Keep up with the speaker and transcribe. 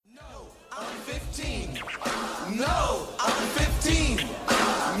No, I'm 15.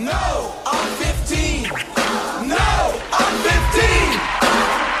 No, I'm 15. No, I'm 15.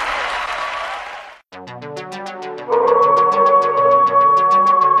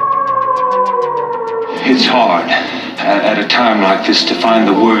 It's hard at a time like this to find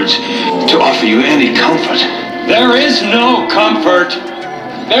the words to offer you any comfort. There is no comfort.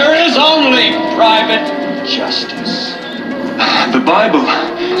 There is only private justice. The Bible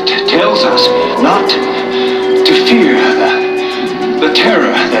tells us not to fear the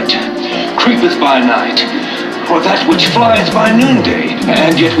terror that creepeth by night, or that which flies by noonday.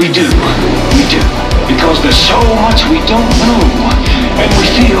 And yet we do, because there's so much we don't know, and we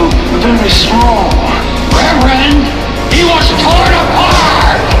feel very small. Reverend, he was torn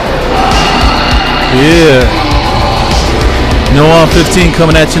apart! Yeah. No on 15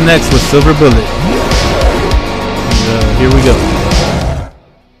 coming at you next with Silver Bullet. And, here we go.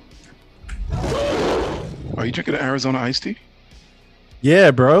 Are you drinking an Arizona iced tea? Yeah,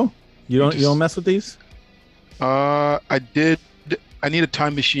 bro. You don't mess with these? I did. I need a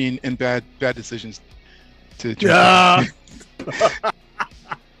time machine and bad decisions to drink. Yeah.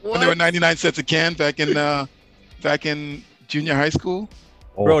 When they were 99 cents a can back in junior high school.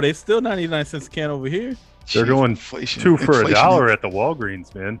 Bro, they still 99 cents a can over here. They're going inflation, 2 for inflation $1 at the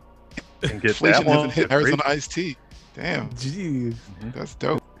Walgreens, man. And get inflation that one. hasn't hit Arizona iced tea. Damn. Jeez. That's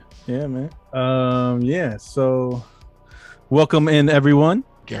dope. Yeah, man. Yeah. So, welcome in, everyone.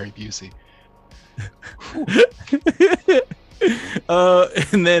 Gary Busey.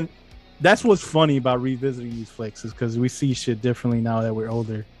 And then that's what's funny about revisiting these flicks is because we see shit differently now that we're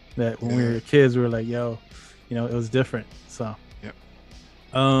older. That when we were kids, we were like, "Yo, it was different." So, yep.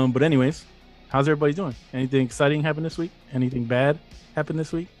 But anyways, how's everybody doing? Anything exciting happened this week? Anything bad happened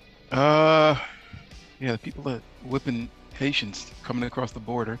this week? Yeah, the people that whipping Haitians coming across the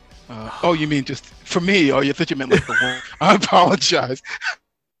border. Oh, you mean just for me? Oh, you thought you meant like the world. I apologize.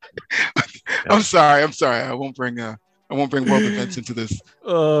 I'm sorry. I won't bring world events into this.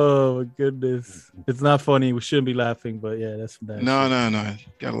 Oh my goodness, it's not funny. We shouldn't be laughing, but yeah, that's bad. No.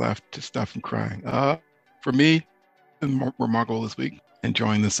 Gotta laugh to stop from crying. For me, remarkable this week.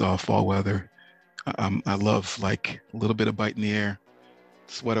 Enjoying this fall weather. I love like a little bit of bite in the air,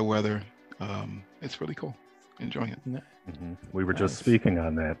 sweater weather. It's really cool. Enjoying it. Mm-hmm. We were just speaking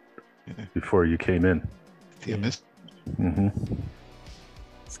on that before you came in. Mm-hmm.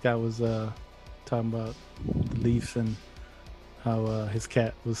 Scott was talking about the Leafs and how his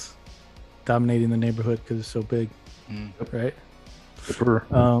cat was dominating the neighborhood because it's so big, right? Super.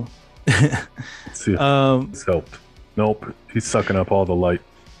 See, it's helped. Nope, he's sucking up all the light.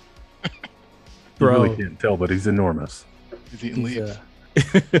 Bro, you really can't tell, but he's enormous. He's eating leaves.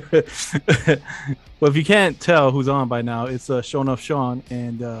 Well, if you can't tell who's on by now, it's Show Enough Sean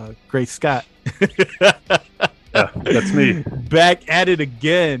and Grace Scott. Yeah, that's me. Back at it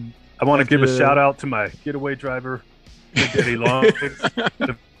again. I want to give a shout out to my getaway driver, Big Daddy Long,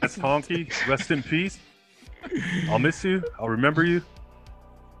 the best honky. Rest in peace. I'll miss you. I'll remember you.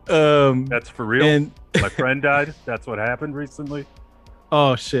 That's for real. And my friend died. That's what happened recently.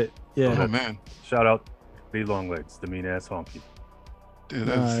 Oh shit! Yeah. Oh man. Shout out B Longlegs, the mean ass honky. Dude,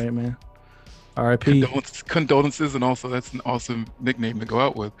 that's all right, man. R.I.P. Condolences, and also that's an awesome nickname to go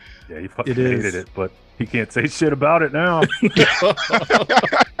out with. Yeah, he fucking hated it, but he can't say shit about it now.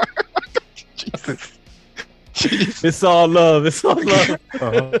 Jesus. It's all love. It's all love.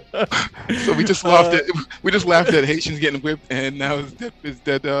 So we just laughed at Haitians getting whipped, and now his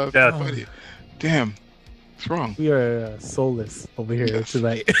dead. Funny. Damn, what's wrong? We are soulless over here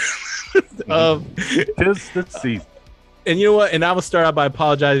tonight. Just the season. And you know what? And I will start out by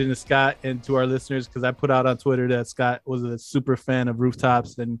apologizing to Scott and to our listeners because I put out on Twitter that Scott was a super fan of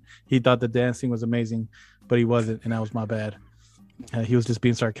Rooftops and he thought the dancing was amazing, but he wasn't, and that was my bad. He was just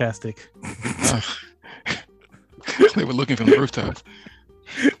being sarcastic. They were looking from the rooftops.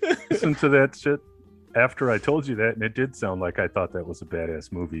 Listen to that shit after I told you that, and it did sound like I thought that was a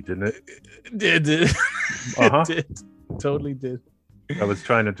badass movie, didn't it? It did. Uh-huh. It did. Totally did. I was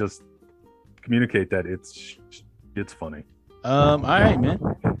trying to just communicate that it's funny. All right, man.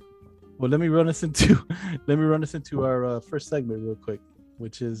 Well, let me run us into our first segment real quick,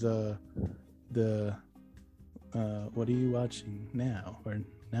 which is the what are you watching now? Or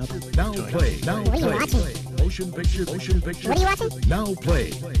now play. Motion picture. What are you watching? Now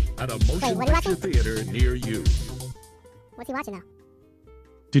play at a motion picture theater near you. What's he watching now?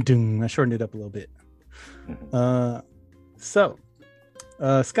 Ding. I shortened it up a little bit. So,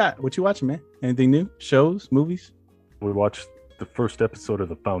 Scott, what you watching, man? Anything new? Shows, movies? We watched the first episode of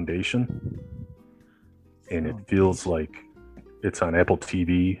The Foundation, and it feels like it's on Apple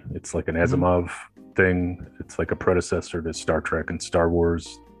TV. It's like an Asimov thing. It's like a predecessor to Star Trek and Star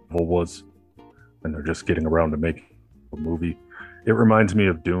Wars was, and they're just getting around to making a movie. It reminds me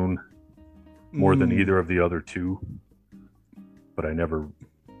of Dune more than either of the other two, but I never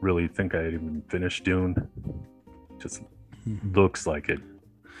really think I even finished Dune. Just looks like it.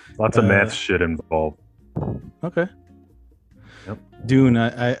 Lots of math shit involved. Okay. Yep. Dune.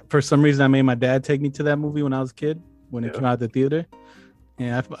 I for some reason I made my dad take me to that movie when I was a kid when it came out at the theater,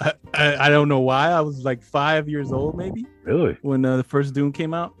 and I don't know why. I was like 5 years old maybe. Really? When the first Dune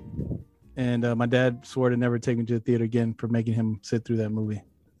came out, and my dad swore to never take me to the theater again for making him sit through that movie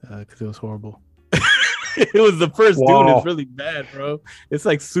because it was horrible. It was the first Dune. It's really bad, bro. It's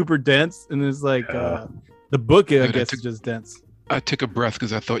like super dense, and it's like the book. I guess is just dense. I took a breath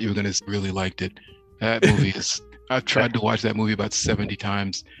because I thought you were gonna really liked it. That movie is. I've tried to watch that movie about 70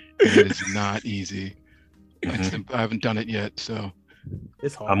 times, and it is not easy. I haven't done it yet, so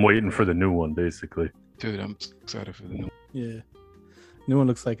it's hard. I'm waiting for the new one, basically. Dude, I'm excited for the new one. Yeah, new one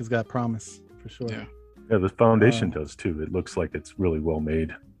looks like it's got promise for sure. Yeah, the foundation does too. It looks like it's really well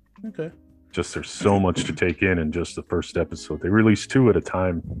made. Okay. Just there's so much to take in just the first episode. They release 2 at a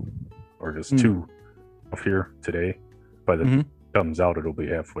time, or just 2 off here today. By the time it comes out, it'll be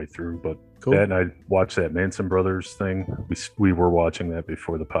halfway through. But cool. that, and I watched that Manson Brothers thing. We were watching that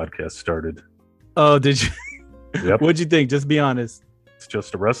before the podcast started. Oh, did you? Yep. What'd you think? Just be honest. It's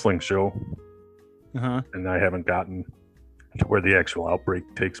just a wrestling show, and I haven't gotten to where the actual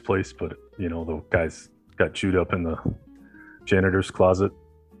outbreak takes place. But you know, the guys got chewed up in the janitor's closet.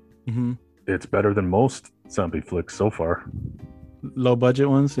 It's better than most zombie flicks so far. Low budget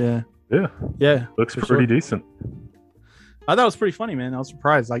ones, yeah. Looks pretty decent. I thought it was pretty funny, man. I was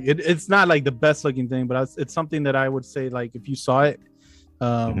surprised. Like it's not like the best looking thing, but it's something that I would say, like, if you saw it,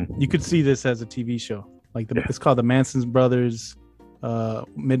 you could see this as a TV show. Like it's called the Manson Brothers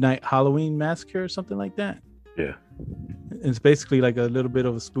Midnight Halloween Massacre or something like that. Yeah. It's basically like a little bit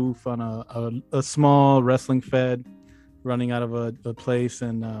of a spoof on a small wrestling fed running out of a place,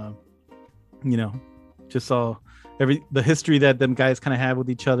 and you know, just saw the history that them guys kind of have with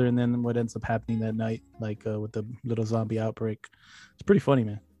each other, and then what ends up happening that night, like with the little zombie outbreak. It's pretty funny,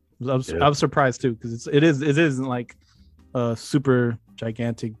 man. I was surprised too, because it isn't like a super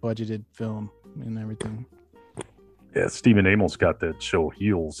gigantic budgeted film and everything. Yeah, Stephen Amell's got that show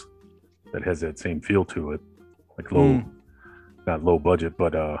Heels that has that same feel to it, like not low budget,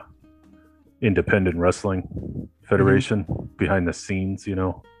 but independent wrestling federation behind the scenes, you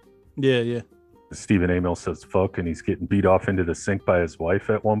know. Yeah. Stephen Amell says fuck, and he's getting beat off into the sink by his wife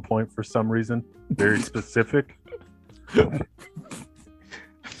at one point for some reason. Very specific.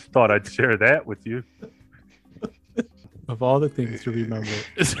 Thought I'd share that with you. Of all the things to remember.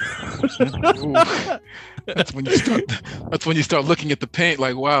 That's when you start looking at the paint,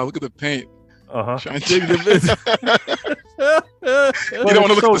 like, wow, look at the paint. You don't want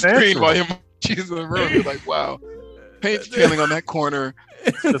to look at the screen while you're in the room. You're like, wow, paint's peeling on that corner.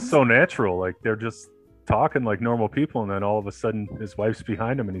 It's just so natural. Like, they're just talking like normal people, and then all of a sudden his wife's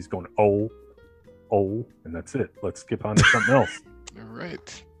behind him and he's going, oh, and that's it. Let's skip on to something else. All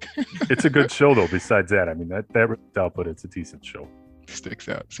right. It's a good show though. Besides that, I mean, that ripped out, but it's a decent show. Sticks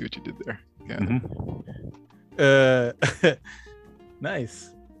out. See what you did there. Yeah.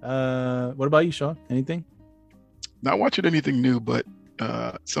 Nice. What about you, Sean? Anything? Not watching anything new, but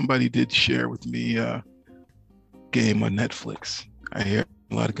somebody did share with me Game on Netflix. I hear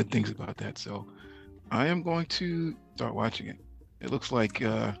a lot of good things about that, so I am going to start watching it. It looks like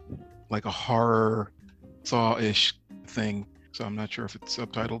a horror Saw-ish thing, so I'm not sure if it's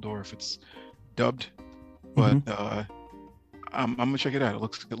subtitled or if it's dubbed, but I'm gonna check it out. It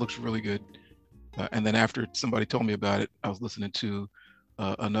looks really good. And then after somebody told me about it, I was listening to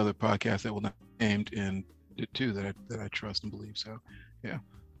another podcast that will not be named, and it too that I trust and believe. So, yeah.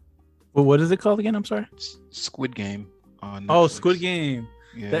 Well, what is it called again? I'm sorry. Squid Game on Netflix. Oh, Squid Game.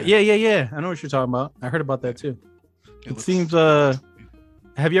 Yeah. I know what you're talking about. I heard about that too. It seems.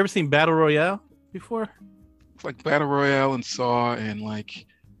 Have you ever seen Battle Royale before? It's like Battle Royale and Saw and like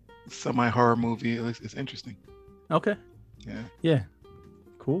semi-horror movie. It's interesting. Okay. Yeah.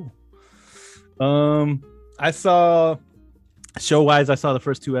 Cool. I saw show-wise, I saw the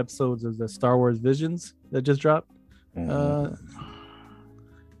first 2 episodes of the Star Wars Visions that just dropped.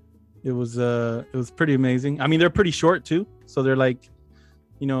 It was pretty amazing. I mean, they're pretty short too, so they're like,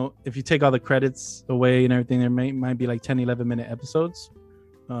 you know, if you take all the credits away and everything, there might be like 10-11 minute episodes.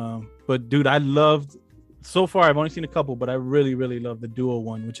 But dude, so far I've only seen a couple, but I really loved the duo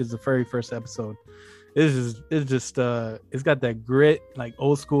one, which is the very first episode. It's got that grit, like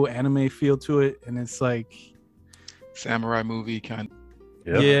old school anime feel to it, and it's like samurai movie kind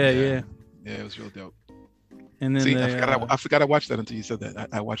of. Yeah. Yeah, it was real dope. And then See, I forgot I watched that until you said that.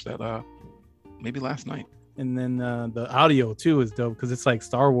 I watched that maybe last night. And then the audio too is dope because it's like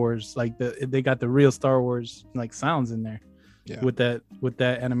Star Wars. Like they got the real Star Wars like sounds in there. Yeah. With that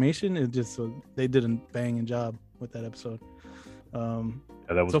animation, it just they did a banging job with that episode. Yeah,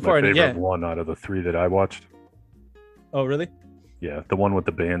 that was so my far, favorite yeah. one out of the 3 that I watched. Oh, really? Yeah, the one with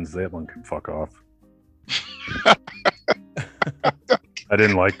the bands, that one can fuck off. I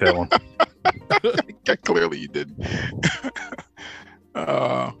didn't like that one. Clearly you didn't.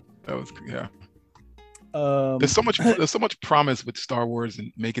 That was There's so much promise with Star Wars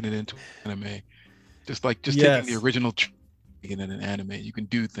and making it into anime. Just taking the original, making it an anime. You can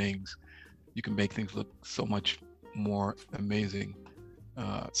do things. You can make things look so much more amazing.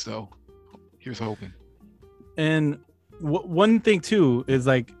 So here's hoping. And one thing too is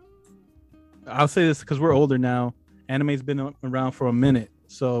like, I'll say this because we're older now. Anime's been around for a minute.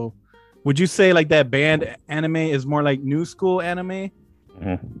 So would you say like that band anime is more like new school anime?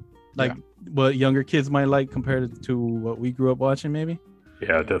 Mm-hmm. Like what younger kids might like compared to what we grew up watching, maybe?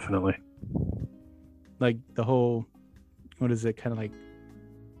 Yeah, definitely. Like the whole, what is it? Kind of like,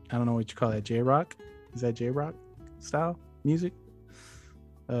 I don't know what you call that. J-rock? Is that J-rock style music?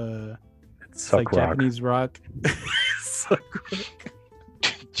 It's like rock. Japanese rock. Suck rock.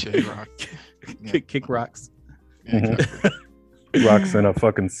 J-rock. Kick rocks. Yeah, exactly. Rocks in a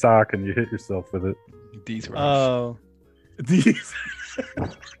fucking sock and you hit yourself with it. These rocks. Oh, these.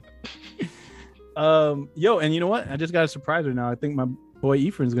 Yo, and you know what? I just got a surpriser now. I think my boy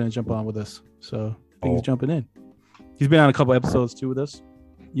Ephraim's gonna jump on with us. So I think he's jumping in. He's been on a couple episodes too with us.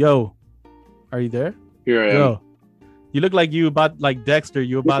 Yo, are you there? Here I am. Yo, you look like you about like Dexter.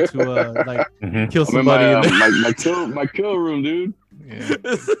 You about to kill somebody. My kill room, dude. Yeah.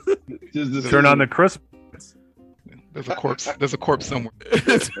 Just turn on the crisp. There's a corpse. There's a corpse somewhere.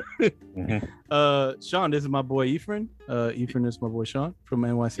 Sean, this is my boy Ephraim. Ephraim is my boy Sean from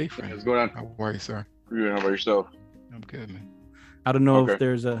NYC. What's going on? How are you, sir? How about yourself? I'm good, man. I don't know if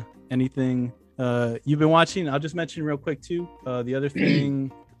there's anything you've been watching. I'll just mention real quick too. The other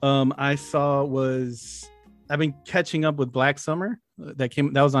thing I saw was I've been catching up with Black Summer. That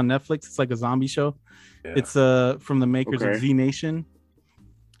was on Netflix. It's like a zombie show. Yeah. It's from the makers of Z Nation.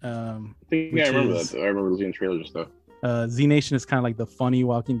 I think I remember that. I remember seeing trailers and stuff. Z Nation is kind of like the funny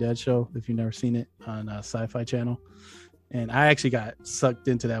Walking Dead show if you've never seen it on Sci-Fi Channel. And I actually got sucked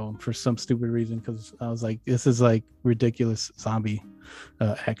into that one for some stupid reason because I was like, this is like ridiculous zombie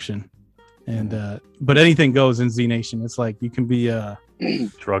action. And but anything goes in Z Nation. It's like you can be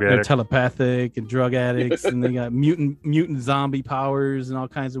drug addict, telepathic and drug addicts, and they got mutant zombie powers and all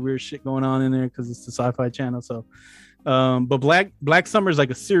kinds of weird shit going on in there because it's the Sci-Fi Channel. So, but Black Summer is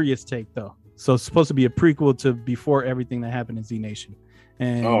like a serious take though. So it's supposed to be a prequel to before everything that happened in Z Nation.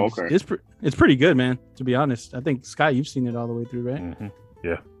 And it's pretty good, man. To be honest, I think Scott, you've seen it all the way through, right? Mm-hmm.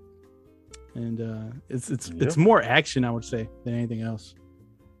 Yeah. And it's more action, I would say, than anything else.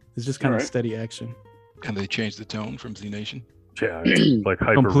 It's just kind of steady action. And they changed the tone from Z Nation. Yeah, it's like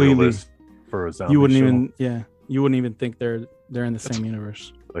hyper realist for a zombie. You wouldn't even think they're in the same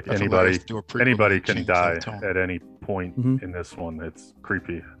universe. Like anybody can die at any point in this one. It's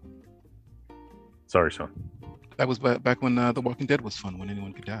creepy. Sorry, Sean. That was back when The Walking Dead was fun, when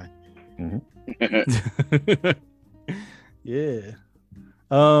anyone could die. Mm-hmm. Yeah.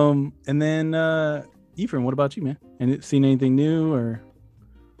 And then Ephraim, what about you, man? And seen anything new or?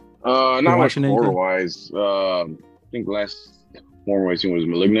 Not much horror wise. I think the last horror I seen was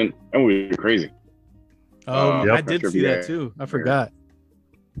Malignant. That movie was crazy. I did see that too. I forgot.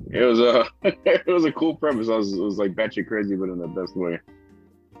 It was it was a cool premise. It was like batshit crazy, but in the best way.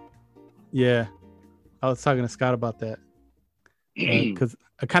 Yeah. I was talking to Scott about that because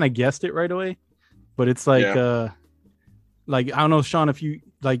I kind of guessed it right away, but it's like, I don't know, Sean, if you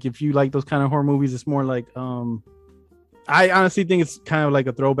like those kind of horror movies, it's more like, I honestly think it's kind of like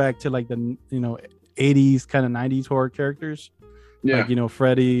a throwback to like the, 80s kind of 90s horror characters, like,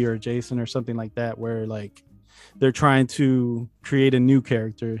 Freddy or Jason or something like that, where like they're trying to create a new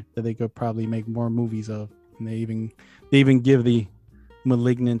character that they could probably make more movies of. And they even give the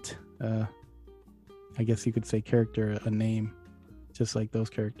Malignant, I guess you could say character a name, just like those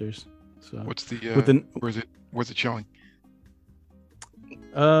characters. So what's the where's it showing?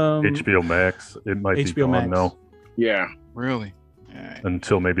 HBO Max. It might be gone now. Yeah, really.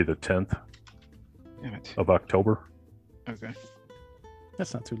 Until maybe the 10th of October. Okay,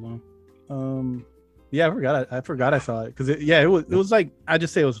 that's not too long. Yeah, I forgot I saw it because it was like, I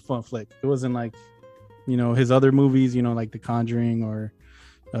just say it was a fun flick. It wasn't like his other movies, like The Conjuring or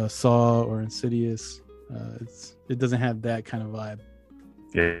Saw or Insidious. It doesn't have that kind of vibe.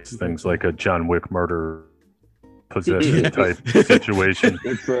 it's things like a John Wick murder possession type situation.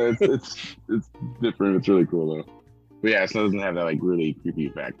 It's different. It's really cool though. But yeah, so it doesn't have that like really creepy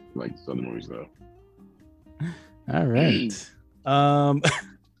effect like some other movies though. All right.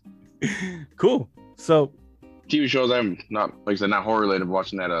 Cool. So TV shows I'm not, like I said, not horror related.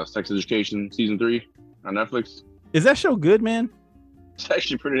 Watching that Sex Education season 3 on Netflix. Is that show good, man? It's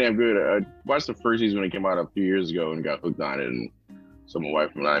actually pretty damn good. I watched the first season when it came out a few years ago and got hooked on it, and so my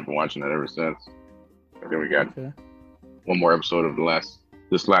wife and I have been watching that ever since. And then we got one more episode of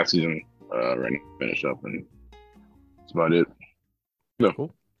this last season ready to finish up, and that's about it. No.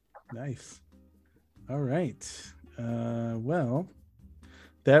 Cool. Nice. All right. Well,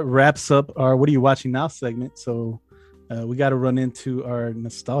 that wraps up our "What Are You Watching Now" segment. So we got to run into our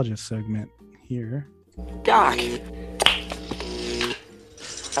nostalgia segment here. Doc,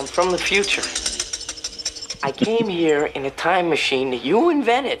 I'm from the future. I came here in a time machine that you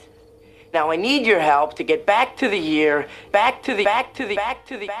invented. Now I need your help to get back to the year, back to the year.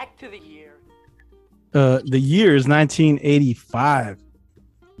 The year is 1985.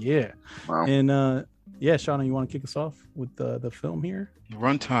 Yeah. Wow. And yeah, Shauna, you want to kick us off with the film here?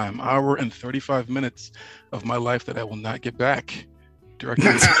 Runtime, hour and 35 minutes of my life that I will not get back. Director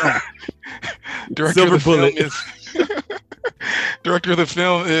of the film. Director of the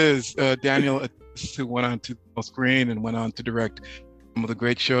film is Daniel, who went on to screen and went on to direct some of the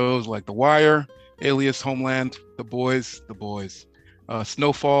great shows like The Wire, Alias, Homeland, The Boys,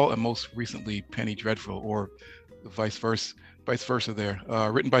 Snowfall, and most recently Penny Dreadful, or vice versa there.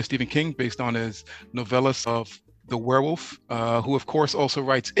 Written by Stephen King based on his novellas of The Werewolf, who of course also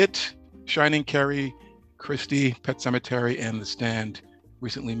writes It, Shining, Carrie, Christie, Pet Sematary, and The Stand.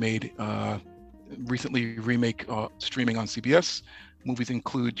 Recently remake streaming on CBS. Movies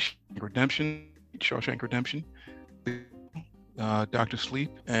include Shawshank Redemption, Dr. Sleep,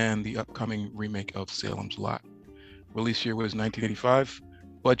 and the upcoming remake of Salem's Lot. Release year was 1985.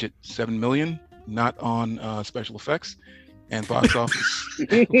 Budget $7 million, not on special effects, and box office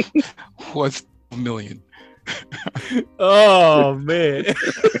was $1 million. Oh man!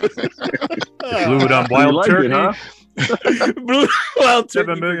 Blew it on Wild Turkey. Huh? Wild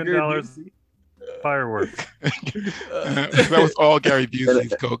 $7 million fireworks. That was all Gary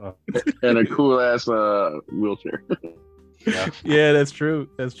Busey's coke. And a cool ass wheelchair. Yeah, that's true.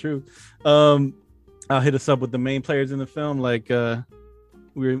 I'll hit us up with the main players in the film, like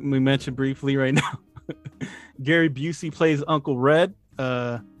we mentioned briefly right now. Gary Busey plays Uncle Red.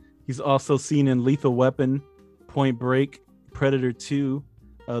 He's also seen in Lethal Weapon, Point Break, Predator 2,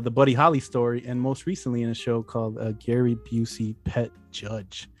 the Buddy Holly story, and most recently in a show called Gary Busey Pet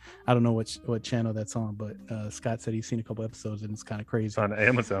Judge. I don't know what channel that's on, but Scott said he's seen a couple episodes and it's kind of crazy. It's on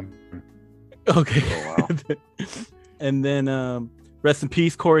Amazon. Okay. Oh, wow. And then rest in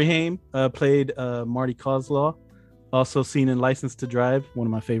peace, Corey Haim played Marty Kozlov, also seen in License to Drive, one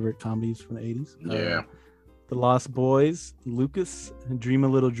of my favorite comedies from the 80s. Yeah. The Lost Boys, Lucas, Dream a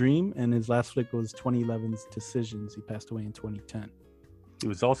Little Dream, and his last flick was 2011's Decisions. He passed away in 2010. He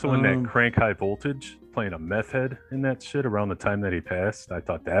was also in that Crank High Voltage, playing a meth head in that shit around the time that he passed. I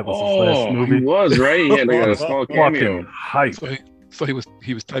thought that was his last movie. He was, right? He had like a small cameo. Fucking hype. So he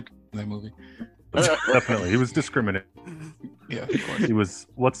was typed in that movie. Definitely. He was discriminating. Yeah, of course. He was,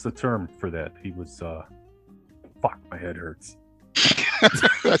 what's the term for that? He was, fuck, my head hurts.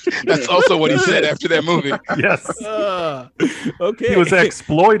 That's also what he said after that movie. Yes. Okay. He was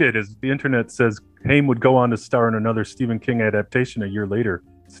exploited, as the internet says. Haim would go on to star in another Stephen King adaptation a year later,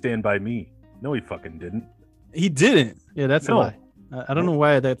 Stand By Me. No, he fucking didn't. He didn't. Yeah, that's a lie. I don't know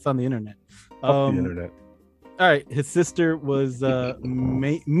why that's on the internet. The internet. All right. His sister was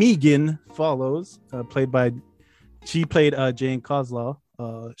Megan Follows, she played Jane Kozlov.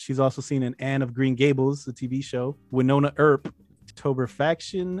 She's also seen in Anne of Green Gables, the TV show, Winona Earp, October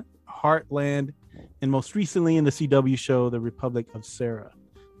Faction, Heartland, and most recently in the CW show, The Republic of Sarah.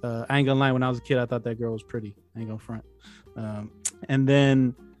 I ain't gonna lie, when I was a kid, I thought that girl was pretty. I ain't gonna front. And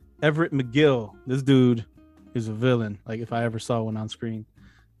then Everett McGill, this dude is a villain. Like if I ever saw one on screen,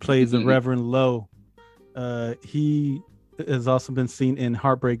 plays the Reverend Lowe. He has also been seen in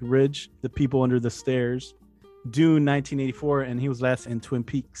Heartbreak Ridge, The People Under the Stairs, Dune 1984, and he was last in Twin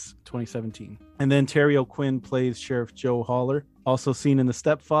Peaks 2017. And then Terry O'Quinn plays Sheriff Joe Haller, also seen in The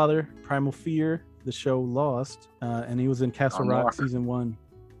Stepfather, Primal Fear, the show Lost, and he was in Castle Rock season 1.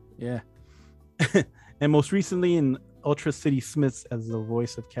 Yeah. And most recently in Ultra City Smiths as the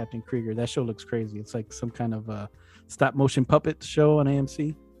voice of Captain Krieger. That show looks crazy. It's like some kind of stop motion puppet show on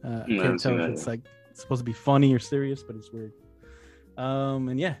AMC. I can't tell if it's like it's supposed to be funny or serious, but it's weird.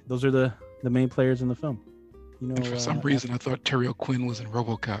 And yeah, those are the main players in the film. You know, And for some reason, I thought Terry O'Quinn was in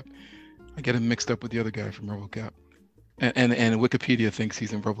RoboCop. I get him mixed up with the other guy from RoboCop. And Wikipedia thinks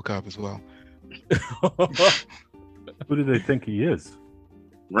he's in RoboCop as well. Who do they think he is?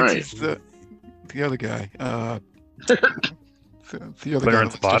 Right. It's the other guy. The other Clarence guy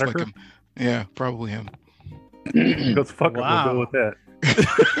looks just like Boddicker? him. Yeah, probably him. He goes, fuck it, Wow. we'll go with that.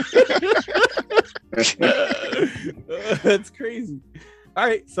 That's crazy. All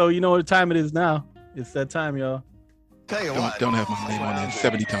right, so you know what time it is now. It's that time, y'all. Tell you what. Don't have my name on there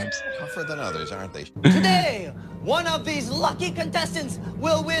 70 times. Tougher than others, aren't they? Today, one of these lucky contestants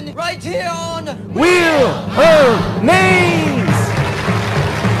will win right here on Wheel of Names!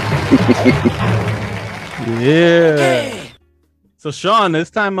 Yeah. So Sean, this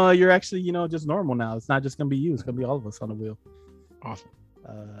time you're actually, just normal now. It's not just gonna be you. It's gonna be all of us on the wheel. Awesome.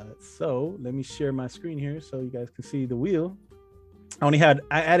 So let me share my screen here so you guys can see the wheel. I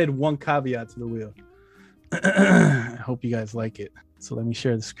added one caveat to the wheel. I hope you guys like it. So let me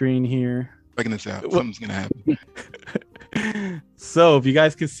share the screen here. Checking this out. Something's gonna happen. So if you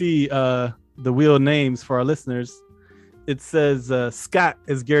guys can see the wheel names for our listeners, it says Scott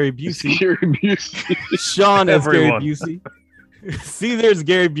as Gary Busey, Gary Busey. Sean as Everyone. Gary Busey, Caesar as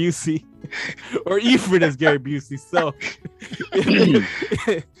Gary Busey, or Efren as Gary Busey. So if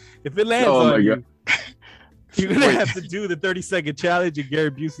it lands Oh my on you, God. you're gonna have to do the 30-second challenge in Gary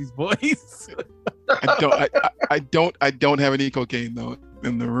Busey's voice. I don't have any cocaine though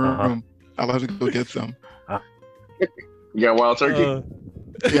in the room. I'll have to go get some. You got wild turkey?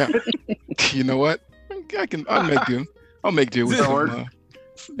 Yeah. You know what? I'll make do. I'll make do with some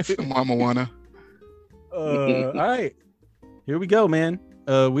mamawana. All right. Here we go, man.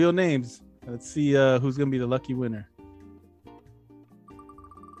 Wheel names. Let's see who's gonna be the lucky winner.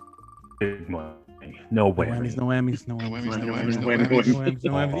 Big money. No whammies. No whammies. No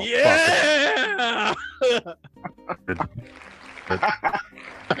whammies. Yeah.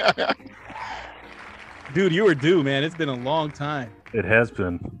 Dude, you were due, man. It's been a long time. It has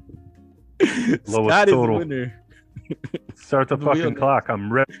been. Lowest Scott is the total. winner. Start the The wheel fucking clock.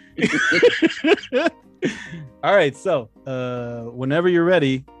 I'm ready. All right, so whenever you're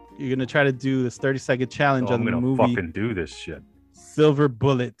ready, you're gonna try to do this 30-second challenge I'm on the gonna movie fucking do this shit. Silver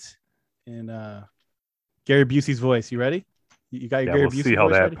Bullet in Gary Busey's voice. You ready? You got your Yeah, Gary we'll Busey see how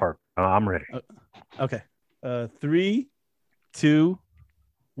voice that ready? part. I'm ready. Okay. 3, 2,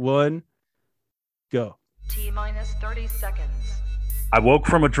 1, go. T-minus 30 seconds. I woke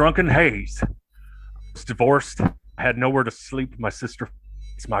from a drunken haze. I was divorced. I had nowhere to sleep. My sister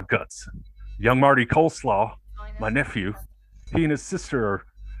eats my guts. Young Marty Coleslaw, my nephew, he and his sister are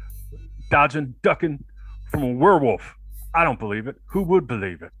dodging, ducking from a werewolf. I don't believe it. Who would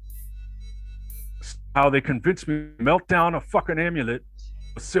believe it? How they convinced me to melt down a fucking amulet,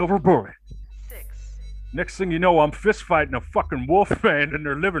 a silver bullet. Next thing you know, I'm fist fighting a fucking wolf man in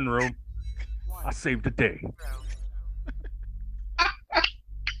their living room. I saved the day.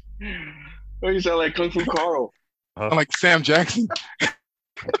 Oh, you sound like Kung Fu Carl. I'm like Sam Jackson.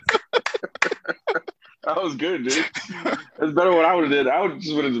 That was good, dude. That's better than what I would have did. I would have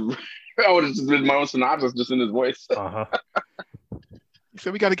just did my own synopsis just in his voice. He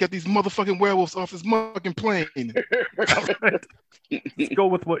said we got to get these motherfucking werewolves off this fucking plane. Let's go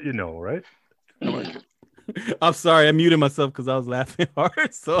with what you know, right? I like it. I'm sorry, I muted myself because I was laughing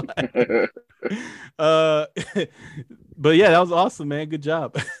hard. So, but yeah, that was awesome, man. Good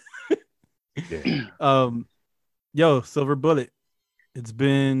job. Yeah. Yo, Silver Bullet. It's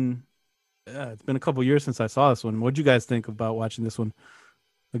been a couple years since I saw this one. What'd you guys think about watching this one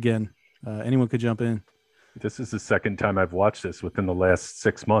again? Anyone could jump in. This is the second time I've watched this within the last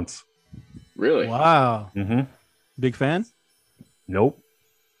 6 months. Really? Wow. Mm-hmm. Big fan? Nope.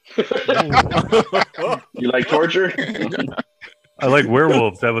 You like torture? I like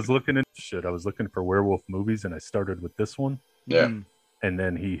werewolves. I was looking for werewolf movies, and I started with this one. Yeah. And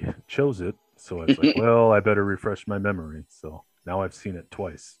then he chose it, so I was like, well, I better refresh my memory. So now I've seen it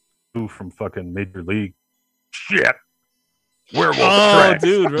twice. Two from fucking Major League. Shit. Werewolf tracks.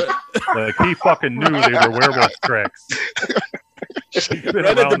 Dude. Right, Like, he fucking knew they were werewolf tracks.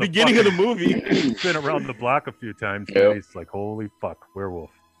 right at the beginning of the movie. He's been around the block a few times. Yep. And he's like, holy fuck,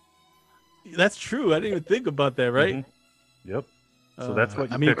 werewolf. That's true. I didn't even think about that, right? Mm-hmm. Yep. So that's what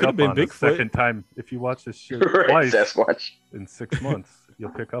you I mean, it pick could up have on been the Bigfoot. second time. If you watch this shit Right, twice Sasquatch. in 6 months,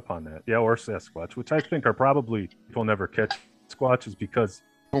 you'll pick up on that. Yeah, or Sasquatch, which I think are probably people never catch Squatches because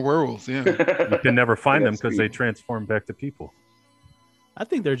For werewolves, yeah. you can never find them That's because they transform back to people. I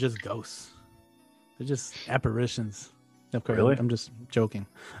think they're just ghosts. They're just apparitions. Of course, Really? I'm just joking.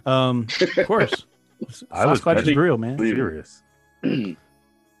 Of course. I was Sasquatch is real, man. serious. What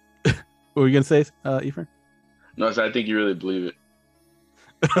were you gonna say, Efren? No, so I think you really believe it.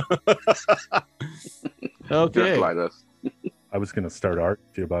 Okay. Fly dust. I was going to start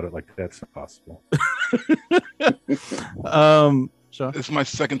arguing about it like that's impossible. Sure. It's my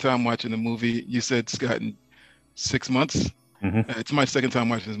second time watching the movie. You said, Scott, in 6 months. Mm-hmm. It's my second time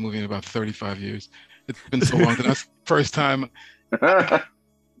watching this movie in about 35 years. It's been so long. That's the first time.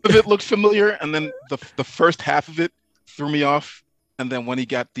 It looked familiar, and then the first half of it threw me off. And then when he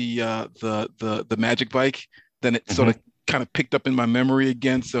got the magic bike, then it sort of kind of picked up in my memory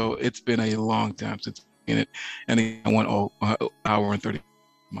again. So it's been a long time since I've seen it, and I want hour and 30 of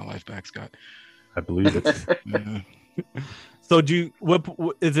my life back, Scott. I believe it. Yeah. So what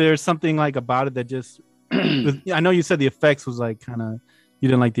is there something like about it that just I know you said the effects was like kind of you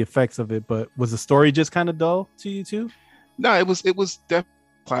didn't like the effects of it, but was the story just kind of dull to you too? No, it was definitely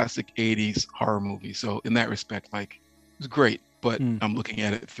classic 80s horror movie. So in that respect, like it was great, but I'm looking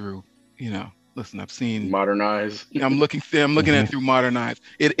at it through, listen, I've seen modernized. I'm looking at it through modern eyes.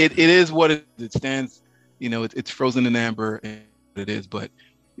 It is what it stands, it's frozen in amber and it is, but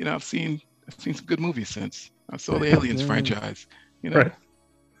I've seen some good movies since. I saw the Aliens franchise, Right.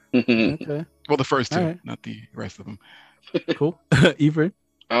 Okay. Well, the first two, Right. not the rest of them. Cool. Everett?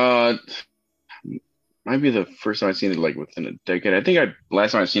 Might be the first time I've seen it like within a decade. I think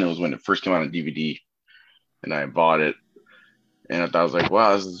last time I seen it was when it first came out on DVD, and I bought it, and I thought I was like,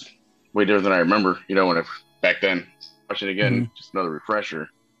 wow, this is way different than I remember. When back then watching it again, just another refresher.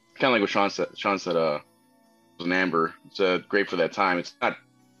 Kind of like what Sean said. Sean said, it was an amber. It's great for that time. It's not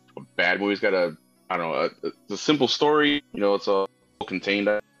a bad movie. It's got it's a simple story. It's all contained.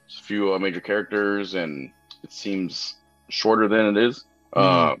 It's a few major characters, and it seems shorter than it is.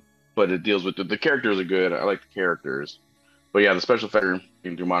 But it deals with the characters are good. I like the characters, but yeah, the special effects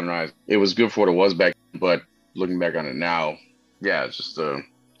through modern eyes, it was good for what it was back. But looking back on it now, yeah, it's just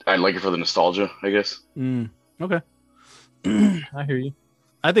I like it for the nostalgia, I guess. Okay. I hear you.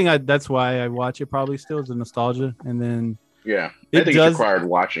 I think that's why I watch it. Probably still is the nostalgia, and then I think it's required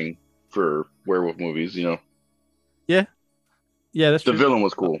watching for werewolf movies. Yeah, that's the villain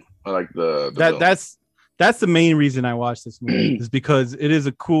was cool. I like the villain. That's the main reason I watched this movie is because it is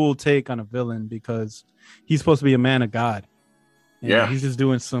a cool take on a villain because he's supposed to be a man of God. And he's just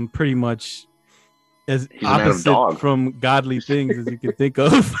doing some pretty much as opposite from godly things as you can think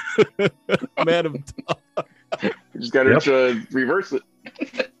of. Man of dog. You just got to reverse it.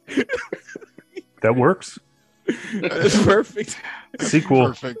 That works. That's perfect. Sequel.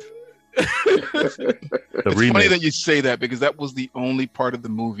 Perfect. It's funny that you say that because that was the only part of the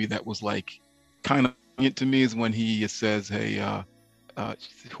movie that was like kind of to me is when he says, "Hey,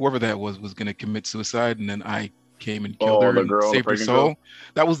 whoever that was going to commit suicide," and then I came and killed her and saved her soul. Girl.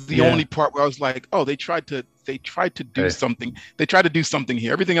 That was the only part where I was like, "Oh, they tried to do something. They tried to do something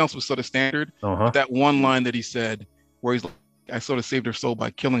here. Everything else was sort of standard." But that one line that he said, where he's like, "I sort of saved her soul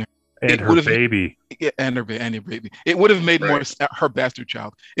by killing her." And her baby. Yeah, and her baby. It would have made more her bastard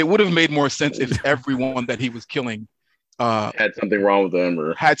child. It would have made more sense if everyone that he was killing had something wrong with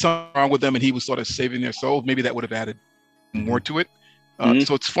them, and he was sort of saving their souls. Maybe that would have added more to it.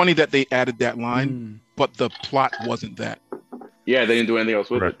 So it's funny that they added that line, but the plot wasn't that. Yeah, they didn't do anything else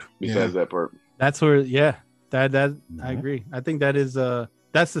with it besides that part. That's where, that I agree. I think that is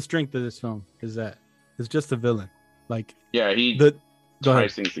that's the strength of this film is that it's just a villain. Like he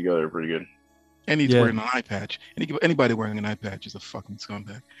ties things together pretty good. And he's wearing an eye patch. Anybody wearing an eye patch is a fucking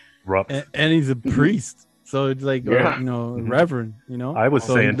scumbag. And he's a priest. So it's like, reverend, I was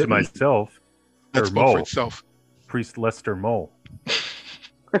saying to myself, that's for itself. Priest Lester Mole.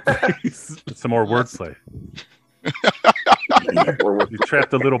 Some more wordplay. He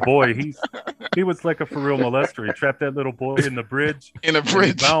trapped a little boy. He was like a for real molester. He trapped that little boy in the bridge. In a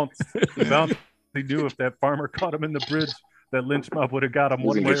bridge. He bounced. He knew if that farmer caught him in the bridge, that lynch mob would have got him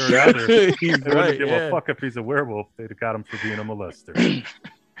one way or another. They wouldn't give a fuck if he's a werewolf. They'd have got him for being a molester.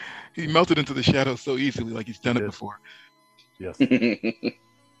 He melted into the shadows so easily, like he's done it before. Yes. That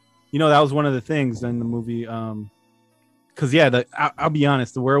was one of the things in the movie. Because I'll be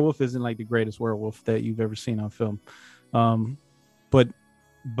honest, the werewolf isn't like the greatest werewolf that you've ever seen on film. But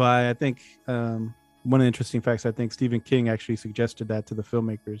I think one of the interesting facts, I think Stephen King actually suggested that to the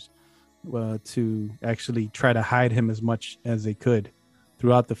filmmakers to actually try to hide him as much as they could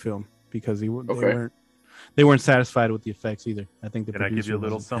throughout the film because they weren't satisfied with the effects either. I think Can I give you a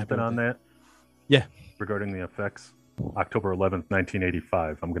little something on that? Yeah. Regarding the effects, October 11th,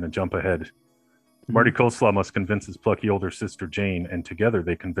 1985. I'm going to jump ahead. Marty Coleslaw must convince his plucky older sister Jane, and together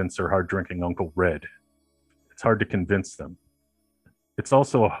they convince her hard-drinking Uncle Red. It's hard to convince them. It's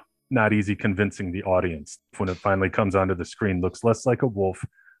also not easy convincing the audience when it finally comes onto the screen. Looks less like a wolf,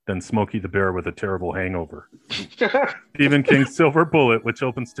 than Smokey the Bear with a terrible hangover. Stephen King's Silver Bullet, which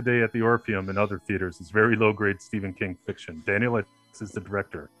opens today at the Orpheum and other theaters, is very low-grade Stephen King fiction. Daniel X is the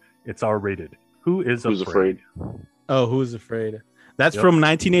director. It's R-rated. Who's afraid? Oh, Who's Afraid? That's from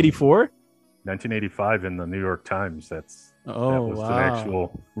 1984? 1985 in the New York Times. That was wow. an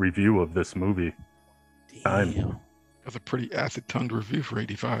actual review of this movie. Time. That's a pretty acid-tongued review for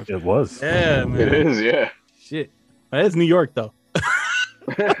 85. It was. Yeah, man. It is, yeah. Shit. That is New York, though.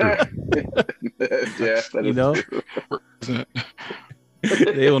 Yeah, that You is know? true.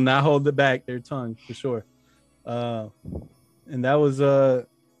 They will not hold it back, their tongue, for sure. And that was,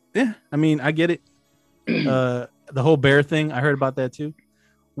 yeah, I mean, I get it. The whole bear thing, I heard about that too.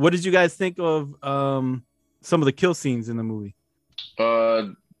 What did you guys think of some of the kill scenes in the movie?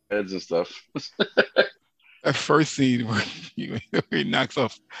 Heads and stuff. That first scene where he knocks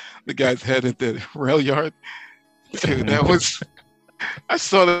off the guy's head at the rail yard. Dude, that was... I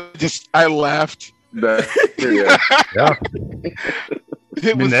saw that, I laughed. Yeah.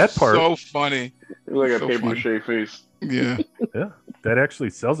 It was that part, so funny. Like a So paper funny. mache face. Yeah. Yeah. That actually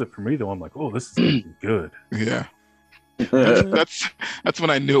sells it for me, though. I'm like, oh, this is gonna be good. Yeah. That's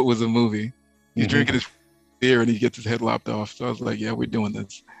when I knew it was a movie. He's drinking his beer and he gets his head lopped off. So I was like, yeah, we're doing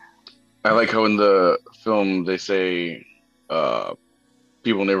this. I like how in the film they say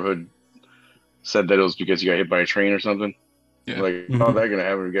people in the neighborhood said that it was because you got hit by a train or something. Yeah. Like, how's that gonna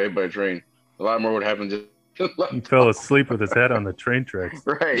happen if you got hit by a train? A lot more would happen just He fell asleep with his head on the train tracks.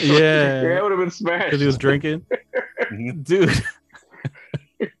 right. Yeah. Yeah, it would have been smashed. Because he was drinking. Dude.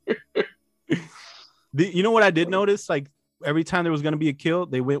 You know what I did notice? Like, every time there was going to be a kill,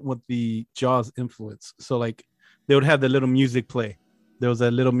 they went with the Jaws influence. So, like, they would have the little music play. There was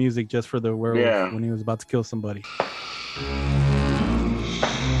a little music just for the werewolf when he was about to kill somebody.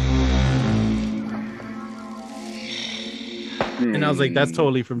 And I was like, that's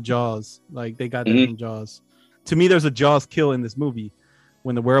totally from Jaws. Like, they got that from Jaws. To me, there's a Jaws kill in this movie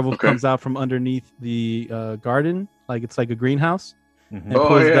when the werewolf comes out from underneath the garden, like it's like a greenhouse, and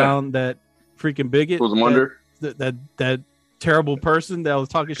pulls down that freaking bigot. Pulls him under. That terrible person that was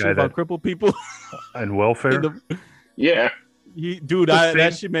talking shit about crippled people and welfare. Yeah. Dude,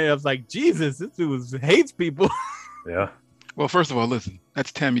 that shit made. I was like, Jesus, this dude hates people. Yeah. Well, first of all, listen,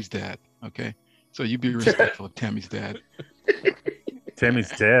 that's Tammy's dad. Okay, so you be respectful of Tammy's dad. Tammy's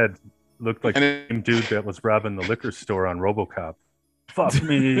dad looked like the same dude that was robbing the liquor store on RoboCop. Fuck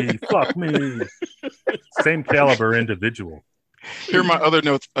me, fuck me. Same caliber individual. Here are my other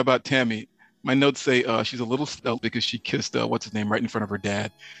notes about Tammy. My notes say she's a little stealth because she kissed what's his name right in front of her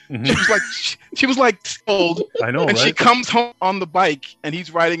dad. She was like old. I know, and right? she comes home on the bike and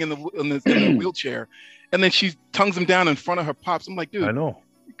he's riding in the wheelchair, and then she tongues him down in front of her pops. I'm like, dude, I know.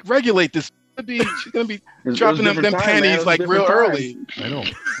 Regulate this. She's gonna be dropping them panties like real early. I know.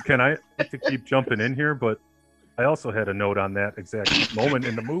 Can I to keep jumping in here, but I also had a note on that exact moment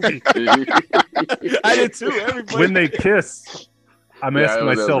in the movie. I did too. Everybody. When they kiss, I'm asking that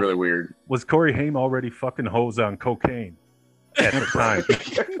was myself, really weird. Was Corey Haim already fucking hoes on cocaine at the time?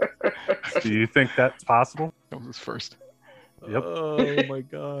 Do you think that's possible? That was first. Yep. Oh my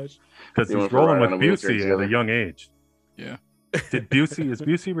gosh. Because He he's went for rolling a with ride on a wheelchair Busey at together. a young age. Yeah. Is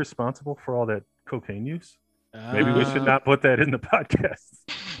Busey responsible for all that cocaine use? Maybe we should not put that in the podcast.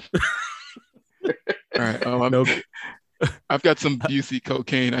 All right. I've got some Busey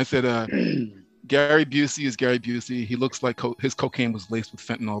cocaine. I said, Gary Busey is Gary Busey. He looks like his cocaine was laced with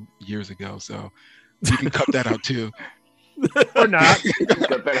fentanyl years ago, so you can cut that out too. Or not.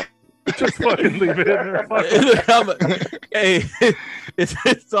 Just fucking leave it in there. Hey,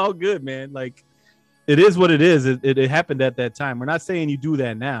 it's all good, man. Like, it is what it is. It happened at that time. We're not saying you do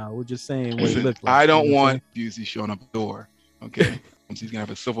that now. We're just saying what it looked like. I don't want Busey showing up at the door. Okay, he's gonna have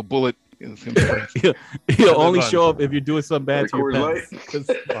a silver bullet. He'll only show up if you're doing something bad to your pets. 'Cause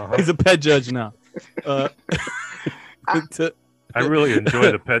he's a pet judge now. I really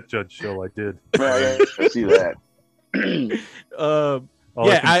enjoyed the Pet Judge show. I did. I see that. All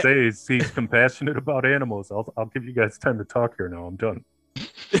I can say is he's compassionate about animals. I'll give you guys time to talk here now. I'm done.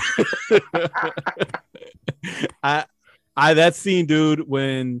 That scene, dude,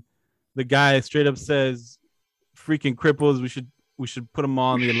 when the guy straight up says, "Freaking cripples, we should put them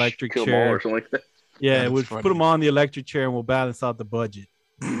on the electric Kill 'em all chair." or something like that. Yeah, That's we'll funny. put them on the electric chair and we'll balance out the budget.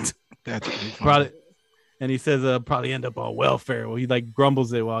 That's really funny. Probably, and he says, probably end up on welfare. Well, he like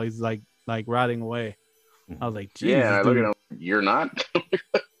grumbles it while he's like riding away. I was like, Jesus, Yeah, I look dude. at him. You're not.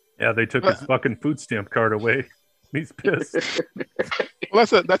 Yeah, they took his fucking food stamp card away. He's pissed. Well,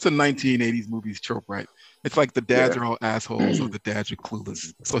 that's a 1980s movies trope, right? It's like the dads are all assholes or the dads are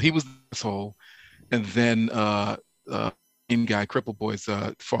clueless. So he was the asshole, and then main guy, Cripple Boy's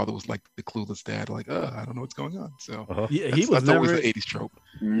father was like the clueless dad, like, I don't know what's going on. So yeah, he was that's never always the 80s trope.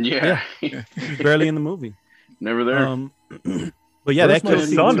 Yeah. He was barely in the movie. Never there. But yeah, where's that my kill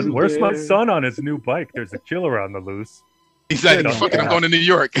scene son? was- Where's my son on his new bike? There's a killer on the loose. He's like, Yeah. fucking, I'm going to New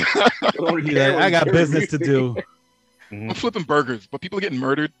York. He's like, I got business to do. I'm flipping burgers, but people are getting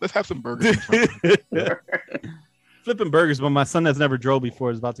murdered. Let's have some burgers. In front of Flipping burgers, but my son that's never drove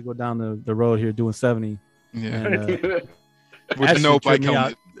before is about to go down the road here doing 70. Yeah. And, With no shit tripped bike me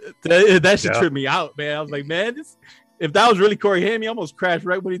helmet. out. That should Yeah. trip me out, man. I was like, man, if that was really Corey Haim, he almost crashed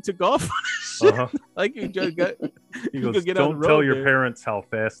right when he took off. Like you just got. He you goes, could get on the don't road tell your there." parents how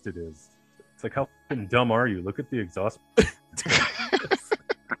fast it is. It's like, how fucking dumb are you? Look at the exhaust.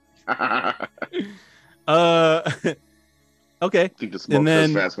 Okay. I think the smoke And goes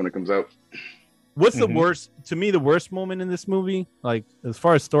then fast when it comes out. what's the worst to me? The worst moment in this movie, like as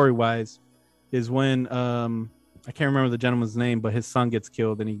far as story wise, is when I can't remember the gentleman's name, but his son gets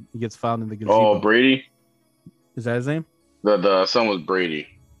killed and he gets found in the gazebo. Oh, Brady. Is that his name? The son was Brady.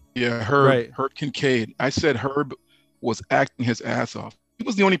 Yeah, Herb, Right. Herb Kincaid. I said Herb was acting his ass off. He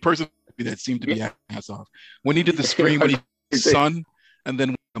was the only person that seemed to be acting his ass off. When he did the scream when his son, and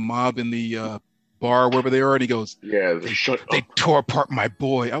then the mob in the bar, wherever they are, and he goes, Yeah, they tore apart my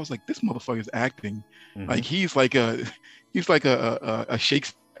boy. I was like, this motherfucker's acting. Like he's like a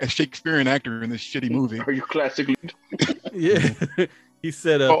Shakespearean actor in this shitty movie. Are you classically? Yeah. He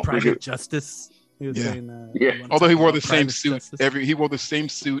said Oh, Private Justice. He was Yeah. saying, Yeah. Although he wore about the same private suit justice. he wore the same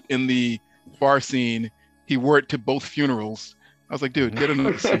suit in the bar scene. He wore it to both funerals. I was like, dude, get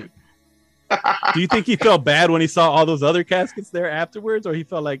another suit. Do you think he felt bad when he saw all those other caskets there afterwards, or he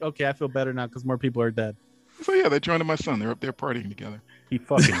felt like, okay, I feel better now because more people are dead? So yeah, they're joining my son. They're up there partying together. He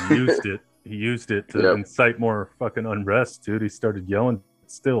fucking used it. He used it to Yep. incite more fucking unrest, dude. He started yelling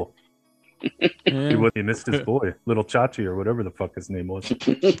still. He missed his boy, little Chachi or whatever the fuck his name was.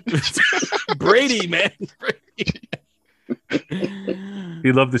 Brady, man.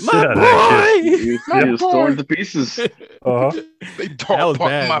 He loved the shit My out of that kid. He was torn to pieces. Uh-huh. They tore That was apart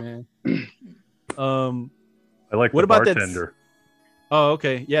bad, my man. I like What the about that bartender. Oh,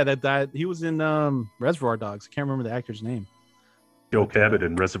 okay. Yeah, that died. He was in Reservoir Dogs. I can't remember the actor's name. Joe Cabot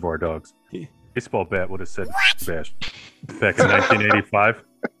in Reservoir Dogs. He- Baseball bat would have said bash back in 1985.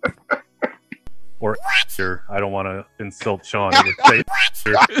 Or I don't want to insult Sean. He would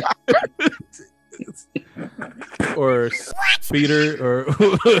say Or Speeder, or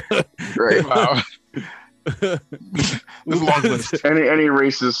Right. Wow. This is a long list. Any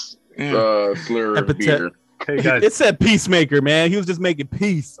racist slur or Epithet. beater. Hey guys, It said Peacemaker, man. He was just making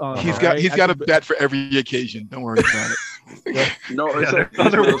peace. He's got a bat for every occasion. Don't worry about it. No, Yeah, it's there's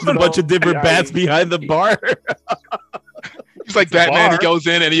other There's a bunch of different Yeah, bats behind the bar. He's like It's a Batman. He bar. goes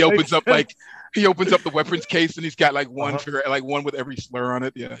in and he opens up Makes the weapons case and he's got like one for like one with every slur on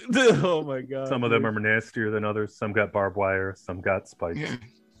it. Yeah. Oh my god. some of them are nastier than others. Some got barbed wire. Some got spikes. Yeah.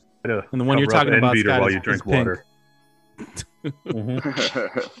 And the one you're talking about, Beater Scott, while is- you is drink pink. water.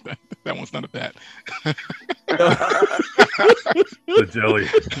 Mhm. That one's not a bat. The jelly.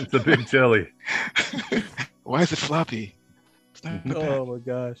 It's a big jelly. Why is it floppy? It's not a bat. Oh my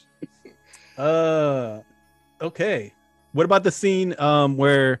gosh. Okay. What about the scene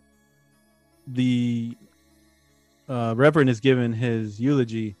where the Reverend is given his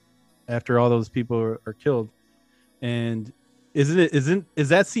eulogy after all those people are killed? And is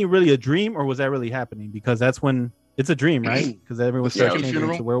that scene really a dream, or was that really happening? Because that's when it's a dream, right? Because everyone The starts second changing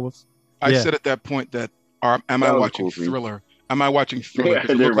funeral? into werewolves. I Yeah. said at that point that am That I was a watching cool scene. Thriller? Am I watching Thriller? Yeah, 'Cause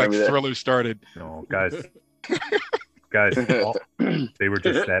I it do looked like remember that. Thriller started. No, guys. They were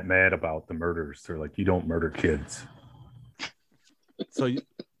just that mad about the murders. They're like, you don't murder kids.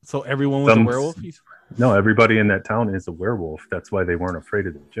 So everyone was a Some- werewolf. No, everybody in that town is a werewolf. That's why they weren't afraid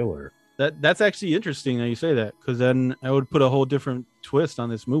of the killer. That's actually interesting that you say that, because then I would put a whole different twist on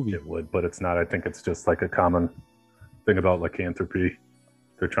this movie. It would, but it's not. I think it's just like a common thing about lycanthropy.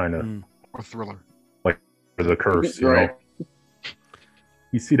 They're trying to Or Thriller. like the curse, you Right. know.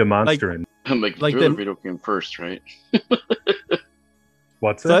 You see the monster in Like the Like Thriller the- video came first, right?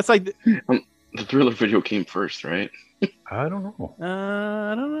 what's So it? that's like The Thriller video came first, right? I don't know.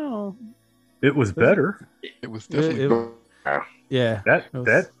 I don't know. It was better. It was definitely. Yeah. That It was-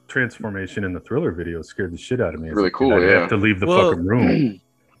 that transformation in the Thriller video scared the shit out of me. as Really a kid. cool, I'd yeah. have to leave the Well- fucking room.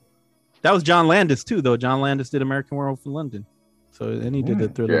 That was John Landis too, though. John Landis did American Werewolf in London, so and he did the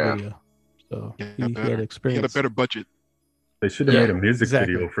Thriller Yeah. video. So Yeah, he better. had He had a experience. better budget. They should have Yeah, made a music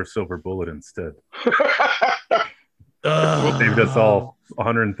exactly. video for Silver Bullet instead. Ugh. Saved us all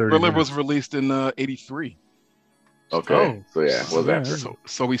 130 Thriller minutes. was released in '83. Okay. Oh. So yeah, was Yeah. after.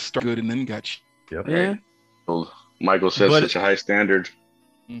 So we started good and then got. Yep. Yeah. Well, Michael set But- such a high standard.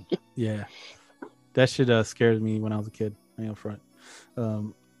 Yeah, that shit scared me when I was a kid. I ain't up front.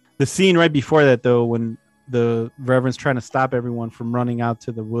 The scene right before that, though, when the Reverend's trying to stop everyone from running out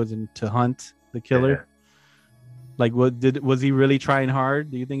to the woods and to hunt the killer. Yeah. Like, was he really trying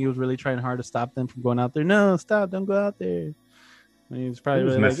hard? Do you think he was really trying hard to stop them from going out there? No, stop! Don't go out there. And he was probably It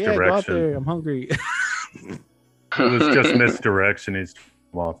was really like, "Yeah, go out misdirection. there. I'm hungry." It was just misdirection. He's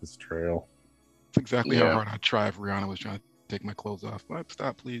off his trail. That's exactly Yeah. how hard I'd try if Rihanna was trying to take my clothes off. Like,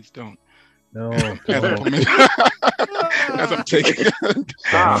 stop, please don't. No, As I'm don't. coming- as I'm taking.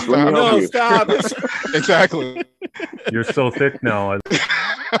 Stop, let me No, help you. stop! Exactly. You're so thick now.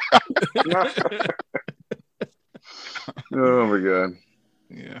 Oh my god.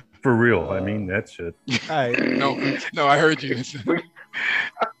 Yeah. For real. I mean that shit. All right. No, I heard you.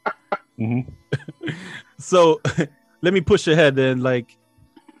 hmm So let me push ahead then. Like,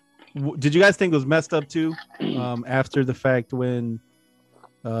 did you guys think it was messed up too? After the fact, when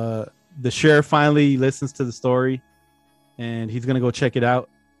the sheriff finally listens to the story and he's gonna go check it out.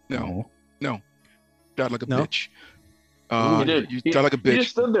 No. Died like a No? bitch. He did. You He- died like a He bitch.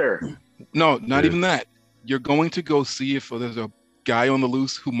 just stood there. No, not Yeah. even that. You're going to go see if there's a guy on the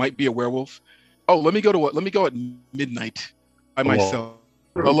loose who might be a werewolf. Oh, let me go at midnight by Alone. myself,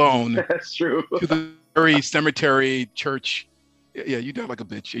 alone, That's true. to the very cemetery church. Yeah, you died like a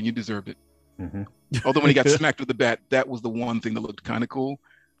bitch, and you deserved it. hmm Although when he got smacked with the bat, that was the one thing that looked kind of cool.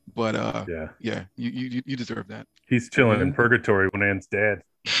 But Yeah. you deserve that. He's chilling in purgatory. Conan's dad.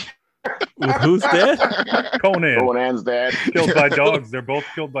 Who's dead? Conan. Conan's dad. Killed by dogs. They're both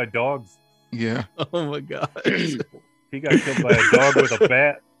killed by dogs. Yeah, Oh my god. He got killed by a dog with a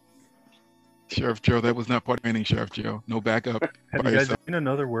bat. Sheriff Joe, that was not part of anything, Sheriff Joe. No backup. Have by you guys yourself. seen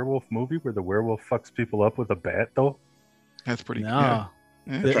another werewolf movie where the werewolf fucks people up with a bat though? That's pretty. No.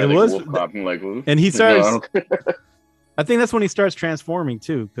 Yeah. It Tried to was- wolf cop him, like, And he no, starts. I don't- I think that's when he starts transforming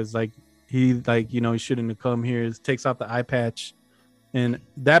too, because he shouldn't have come here. He takes off the eye patch, and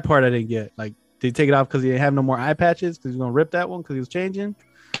that part I didn't get. Like, did he take it off because he didn't have no more eye patches? Because he's gonna rip that one because he was changing,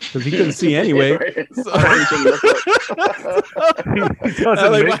 because he couldn't see anyway. Right. So- He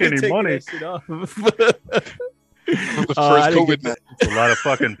doesn't Like, make why you any taking money. that shit off? The I first didn't COVID get man. It's a lot of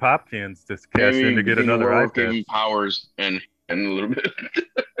fucking pop cans to cash in to get Being a another werewolf gave iPad. him powers and a little bit.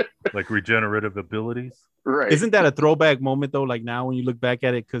 Like regenerative abilities. Right. Isn't that a throwback moment though? Like now when you look back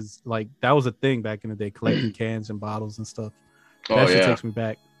at it, because like that was a thing back in the day, collecting cans and bottles and stuff. Oh, That shit yeah. takes me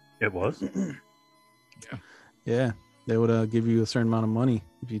back. It was. Yeah, they would give you a certain amount of money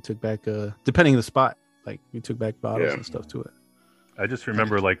if you took back, depending on the spot. Like you took back bottles Yeah. and stuff to it. I just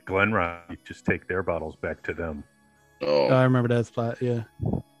remember like Glenrock, you just take their bottles back to them. Oh. I remember that spot. Yeah.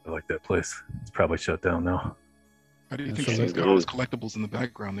 I like that place. It's probably shut down now. How do you That's think so she's got all those collectibles in the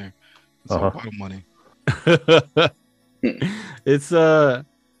background there? It's all Uh-huh. bottle money. It's I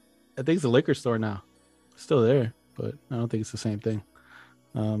think it's a liquor store now. It's still there, but I don't think it's the same thing.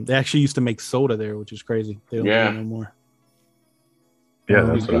 They actually used to make soda there, which is crazy. They don't do Yeah. it no more. Yeah,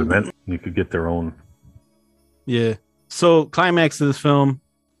 that's what I meant. You could get their own. Yeah. So climax of this film,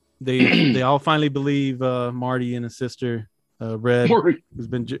 they all finally believe Marty and his sister Red, Marty. who's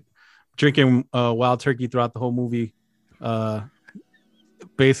been drinking wild turkey throughout the whole movie,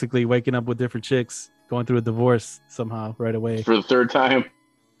 basically waking up with different chicks, going through a divorce somehow right away. For the third time.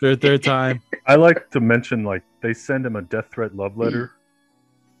 Third time. I like to mention like they send him a death threat love letter.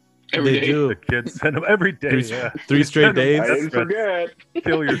 Every They day. do. The kids send him every day. Three straight Send 'em days. I death didn't threats. forget.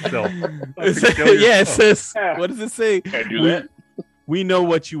 Kill yourself. Yeah, it says. Yeah. What does it say? Can't do We, that. we know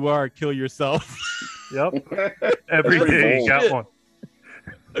what you are. Kill yourself. Yep. Every That's day bold. you got one.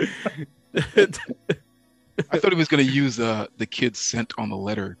 I thought he was going to use the kid's scent on the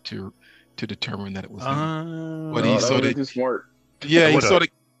letter to determine that it was him. But he Oh, that sort was of, too smart. yeah, he Would've. sort of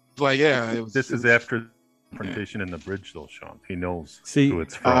like, yeah, it was. This is after the confrontation in the bridge, though, Sean. He knows See, who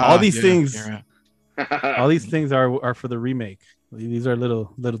it's from. all these yeah, things, yeah. all these things are for the remake. These are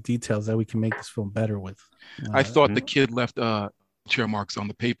little details that we can make this film better with. I thought the kid left chair marks on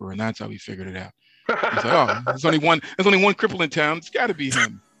the paper, and that's how he figured it out. He's like, oh, there's only one cripple in town. It's got to be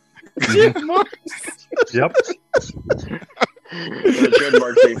him. Yep. The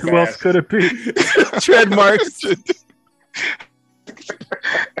trademark thing Who else fast. could it be? tread marks.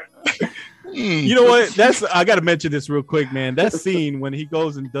 You know what? I got to mention this real quick, man. That scene when he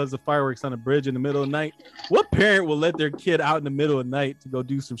goes and does the fireworks on a bridge in the middle of the night. What parent will let their kid out in the middle of the night to go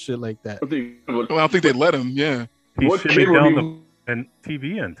do some shit like that? Well, I don't think they let him. Yeah. He What shimmied kid would down even- the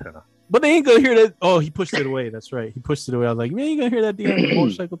TV antenna. But they ain't gonna hear that. Oh, he pushed it away. That's right. He pushed it away. I was like, man, you gonna hear that damn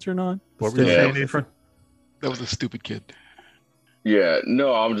motorcycle turn on? What were you Yeah. saying, Ephraim? That was a stupid kid. Yeah,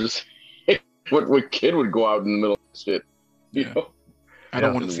 no, I'm just. What kid would go out in the middle? shit. You know? I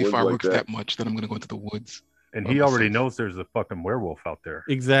don't want in to the see woods fireworks like that much that I'm going to go into the woods. And he already knows there's a fucking werewolf out there.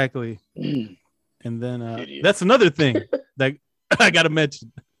 Exactly. And then that's another thing that I got to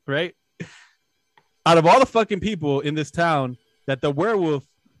mention, right? Out of all the fucking people in this town that the werewolf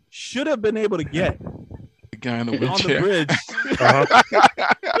should have been able to get, the guy in the wheelchair on the bridge,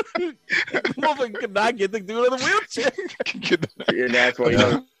 the motherfucker could not get the dude in the wheelchair. And that's why you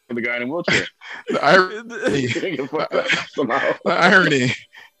know the guy in the wheelchair. The irony.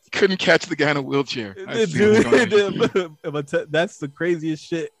 Couldn't catch the guy in a wheelchair. That's the craziest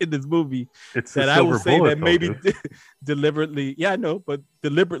shit in this movie. It's that I will say that maybe deliberately, yeah, I know, but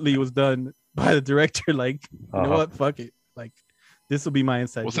deliberately was done by the director. Like, you know what? Fuck it. Like, this will be my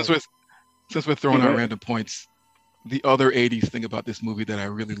insight. Well, since we're throwing out random points, the other 80s thing about this movie that I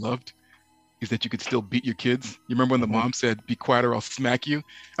really loved is that you could still beat your kids. You remember when the mom said, "Be quiet or I'll smack you"?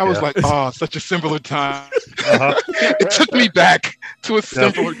 I was like, oh, such a simpler time. It took me back to a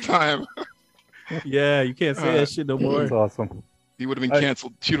simpler time. Yeah, you can't say that shit no more. That's awesome. He would have been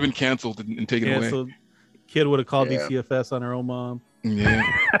canceled. She would have been canceled and taken away. Kid would have called DCFS on her own mom. Yeah.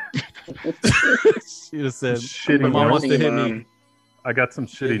 She just said, "Shitty my mom notes. wants to hit me." I got some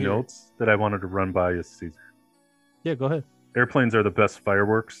shitty notes that I wanted to run by you, Caesar. Yeah, go ahead. Airplanes are the best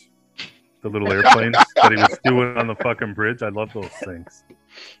fireworks. The little airplanes that he was doing on the fucking bridge. I love those things.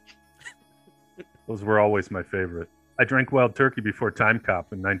 Those were always my favorite. I drank wild turkey before Time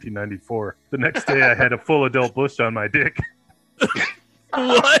Cop in 1994. The next day I had a full adult bush on my dick.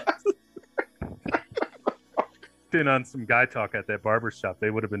 What? In on some guy talk at that barber shop, they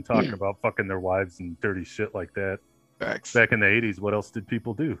would have been talking about fucking their wives and dirty shit like that. Facts. Back in the 80s, what else did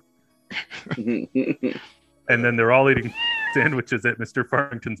people do? And then they're all eating sandwiches at Mr.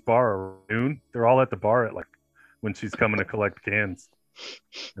 Farrington's bar around noon. They're all at the bar at when she's coming to collect cans.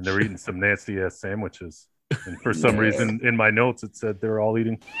 And they're eating some nasty ass sandwiches. And for some reason in my notes it said they're all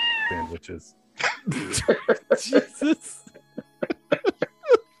eating sandwiches. Jesus.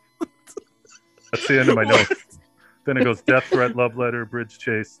 That's the end of my notes. Then it goes death threat, love letter, bridge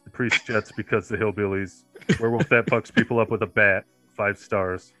chase, the priest jets because the hillbillies, werewolf that fucks people up with a bat, 5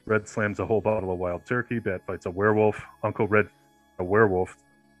 stars. Red slams a whole bottle of wild turkey. Bat fights a werewolf. Uncle Red a werewolf.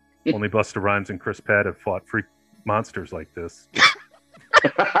 Only Busta Rhymes and Chris Pratt have fought freak monsters like this.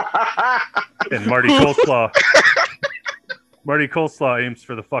 And Marty Coleslaw aims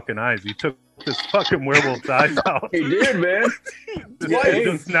for the fucking eyes. He took this fucking werewolf's eyes out. He did, man. He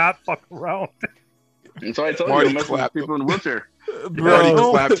does not fuck around. And so I told Marty you, clapped people in the wheelchair. Marty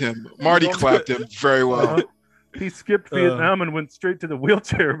clapped him. Marty clapped him very well. He skipped Vietnam and went straight to the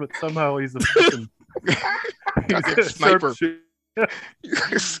wheelchair, but somehow he's a fucking he's a sniper.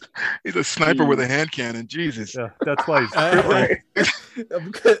 He's a sniper with a hand cannon. Jesus. Yeah, that's why he's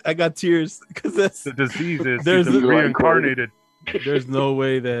I got tears because that's the disease. He's reincarnated. There's no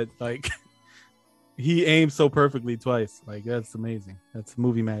way that he aimed so perfectly twice. Like, that's amazing. That's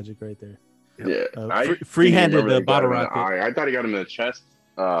movie magic right there. Yeah, free-handed the bottle rocket. I thought he got him in the chest.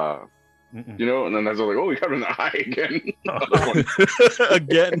 You know, and then I was like, "Oh, we got him in the eye again."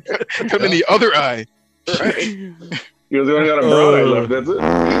 Again, come in the other eye. Right? He was the only got a broad eye left. That's it.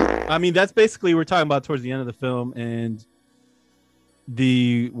 I mean, that's basically what we're talking about towards the end of the film, and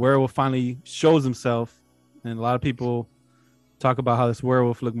the werewolf finally shows himself, and a lot of people talk about how this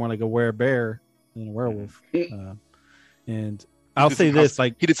werewolf looked more like a werebear than a werewolf. And I'll say this: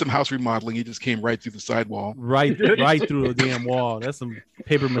 he did some house remodeling. He just came right through the sidewall, right through the damn wall. That's some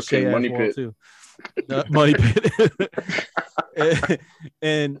paper mache money wall pit too. Money pit.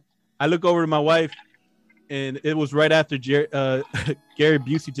 And I look over to my wife, and it was right after Gary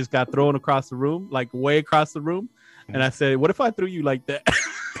Busey just got thrown across the room, like way across the room. And I said, "What if I threw you like that?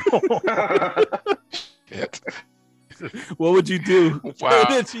 What would you do?" Wow. And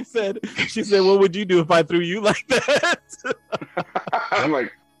then she said, "What would you do if I threw you like that?" I'm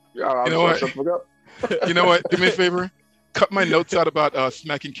like, you know what? You know what? Do me a favor. Cut my notes out about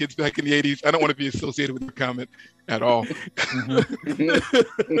smacking kids back in the 80s. I don't want to be associated with your comment at all.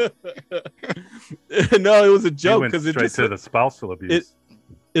 No, it was a joke because it straight to the spousal abuse.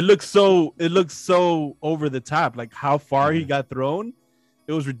 It looks so over the top. Like how far he got thrown.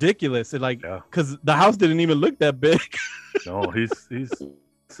 It was ridiculous. Because the house didn't even look that big. No, he's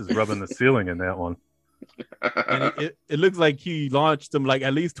rubbing the ceiling in that one. And it looks like he launched him like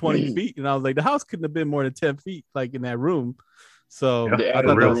at least 20 feet, and I was like, the house couldn't have been more than 10 feet, like in that room. So yeah, I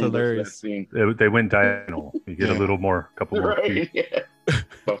thought that was hilarious. They went diagonal. You get a little more, couple more feet. Yeah.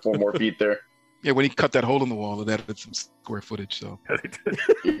 About 4 more feet there. Yeah, when he cut that hole in the wall, that added some square footage. So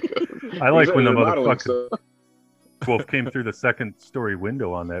I like when the motherfucker wolf came through the 2nd story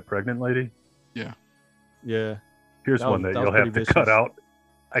window on that pregnant lady. Yeah. Yeah. Here's one that you'll have to cut out.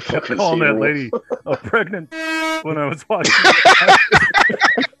 I kept calling that lady a pregnant when I was watching.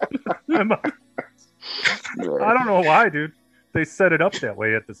 I don't know why, dude. They set it up that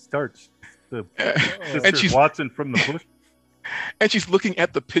way at the start. And she's Watson from the bush. And she's looking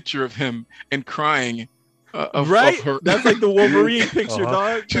at the picture of him and crying. Of her. That's like the Wolverine picture,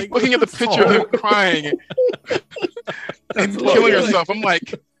 dog. She's looking at the picture of him crying and killing herself. I'm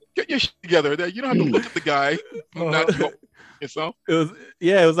like, get your shit together. You don't have to look at the guy. Yourself. It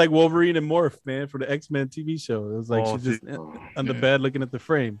was like Wolverine and Morph, man, for the X-Men TV show. It was like she's just on the bed looking at the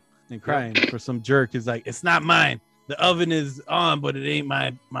frame and crying for some jerk. Is like, it's not mine. The oven is on, but it ain't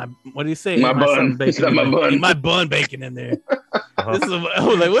my. What do you say? My bun. It's not my bun. My bun bacon in there. I was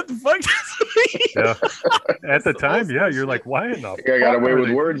like, what the fuck? At the time, you're like, why enough? I got away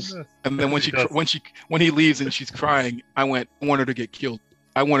with words. And then when he leaves and she's crying, I want her to get killed.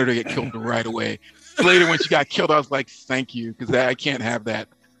 I wanted her to get killed right away. Later, when she got killed, I was like, thank you, because I can't have that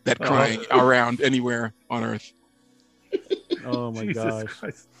crying around anywhere on Earth. Oh my gosh.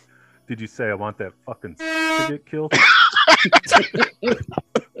 Christ. Did you say I want that fucking to get killed?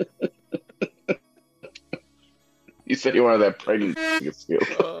 You said you wanted that pregnant to get killed.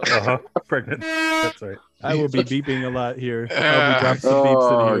 Pregnant. That's right. I will be beeping a lot here. I'll be dropping some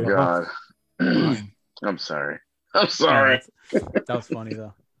beeps in here. God. I'm sorry. That was funny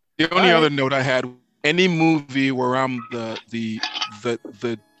though. The only other note I had: any movie where I'm the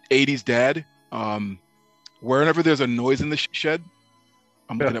 80s dad, wherever there's a noise in the shed,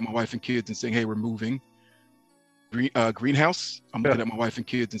 I'm looking at my wife and kids and saying, "Hey, we're moving." Greenhouse, I'm looking at my wife and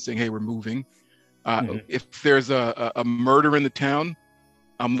kids and saying, "Hey, we're moving." If there's a murder in the town,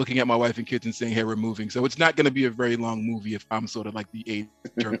 I'm looking at my wife and kids and saying, "Hey, we're moving." So it's not going to be a very long movie if I'm sort of like the 80s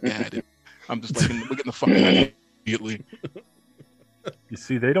jerk dad. I'm just like, we're getting the fuck out immediately. You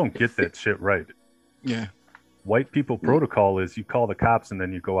see, they don't get that shit right. Yeah. White people protocol is you call the cops and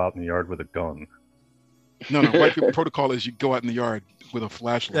then you go out in the yard with a gun. No. White people protocol is you go out in the yard with a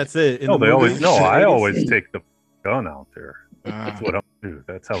flashlight. That's it. I always take the gun out there. That's what I'm do.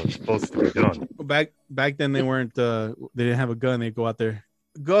 That's how it's supposed to be done. Back then they weren't. They didn't have a gun. They go out there.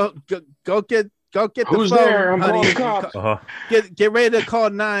 Go get the Who's phone, there? I'm honey. calling the cops. Get ready to call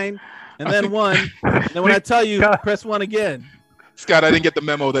 9 and then 1. And then when I tell you, press 1 again. Scott, I didn't get the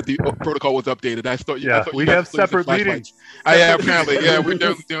memo that the protocol was updated. I thought we have separate meetings. Apparently, we're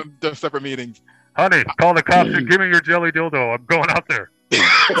doing separate meetings. Honey, call the cops and give me your jelly dildo. I'm going out there.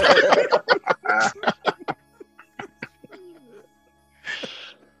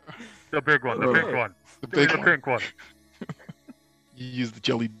 The big one. The pink one. You use the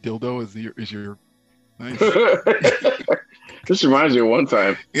jelly dildo as your nice. This reminds me of one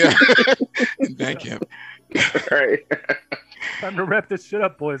time. Yeah. In band camp. Right. Time to wrap this shit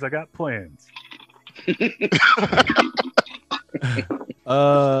up, boys. I got plans.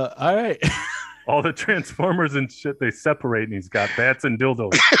 All right. All the Transformers and shit, they separate, and he's got bats and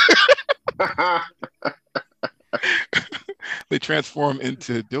dildos. They transform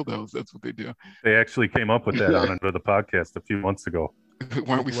into dildos. That's what they do. They actually came up with that on Under the Podcast a few months ago.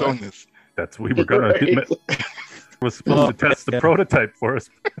 Why aren't we selling this? We were gonna. Was supposed to test the prototype for us.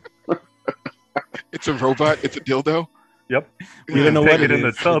 It's a robot. It's a dildo. Yep. You don't know what it in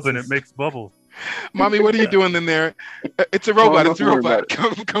the tub and it makes bubbles. Mommy, what are you doing in there? It's a robot. It's a robot.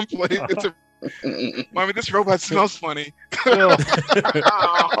 Come play. Mommy, this robot smells funny.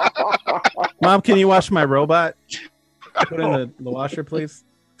 Mom, can you wash my robot? Put in the washer, please.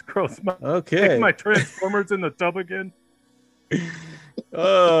 It's gross. Okay. Take my Transformers in the tub again.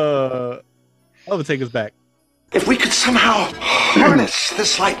 I'll take us back. If we could somehow harness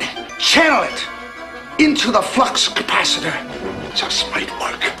this lightning, channel it into the flux capacitor, it just might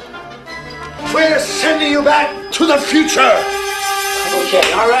work. We're sending you back to the future.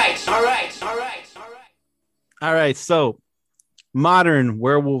 Okay, all right. All right, so modern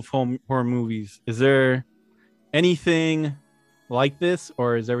werewolf horror movies. Is there anything like this,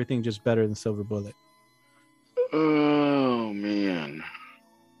 or is everything just better than Silver Bullet? Oh, man.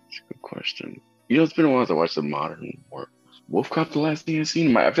 That's a good question. It's been a while since I watched the modern Wolf Cop. The last thing I've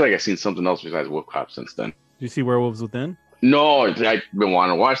seen, I feel like I've seen something else besides Wolf Cop since then. Did you see Werewolves Within? No, I've been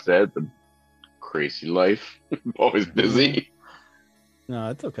wanting to watch that. The crazy life, always busy.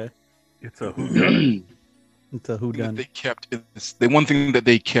 No, it's okay. It's a whodunit. It's a whodunit. They kept the one thing that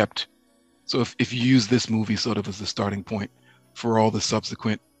they kept. So if you use this movie sort of as the starting point for all the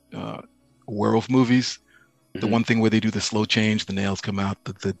subsequent werewolf movies, the one thing where they do the slow change, the nails come out,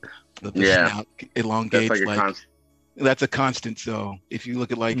 the snout elongates, that's a constant. So if you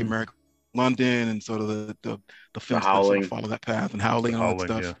look at like American London and sort of the films that sort of follow that path, and Howling and all that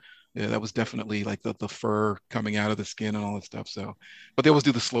stuff, Yeah, that was definitely like the fur coming out of the skin and all that stuff. So, but they always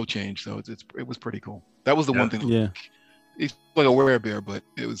do the slow change, so it was pretty cool. That was the one thing. Yeah, it's like a werebear, but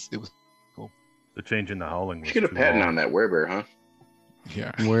it was cool. The change in the howling. You get a patent on that werebear, huh?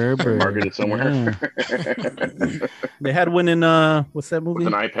 Yeah, werebear. Market it somewhere. Yeah. They had one in what's that movie? With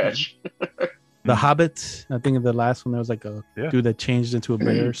an eye patch. The Hobbit. I think in the last one there was like a dude that changed into a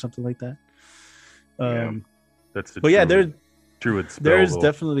bear or something like that. That's the but yeah, there's druid spell. There's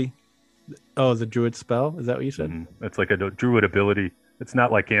definitely the druid spell. Is that what you said? Mm-hmm. It's like a druid ability. It's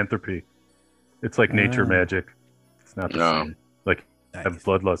not like Anthropy. It's like nature magic. It's not the same. Like have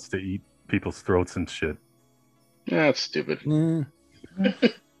bloodlust to eat people's throats and shit. Yeah, that's stupid.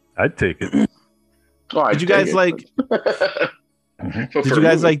 I'd take it. Did you guys like? Did you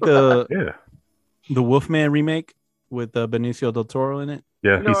guys like the Wolfman remake with Benicio del Toro in it?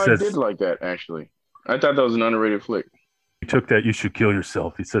 Yeah, I did like that actually. I thought that was an underrated flick. He took that. You should kill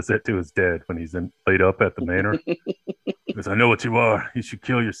yourself. He says that to his dad when he's laid up at the manor. He goes, "I know what you are. You should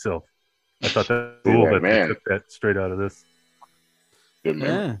kill yourself." I thought that was cool that they took that straight out of this. Good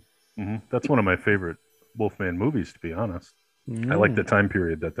man. Mm-hmm. That's one of my favorite Wolfman movies, to be honest. I like the time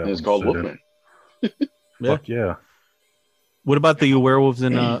period that it's called Wolfman. Fuck yeah. What about the werewolves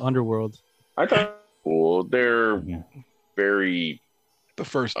in Underworld? I thought cool. They're very the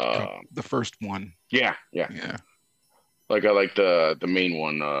first one. Yeah. Like I like the main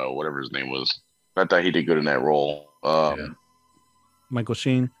one, whatever his name was. I thought he did good in that role. Michael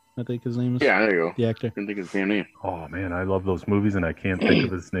Sheen, I think his name is. Yeah, there you go. The actor. Couldn't think of his damn name. Oh man, I love those movies and I can't think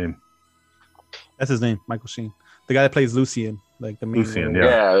of his name. That's his name, Michael Sheen. The guy that plays Lucian, like the main Lucian,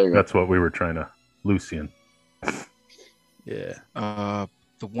 yeah. That's what we were trying to Lucian. Yeah.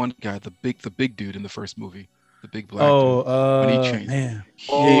 The one guy, the big dude in the first movie, the big black dude. When he changed. Man.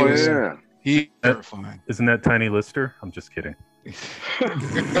 He's terrifying. Isn't that Tiny Lister? I'm just kidding.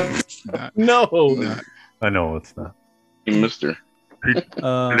 No. I know it's not. Mister. It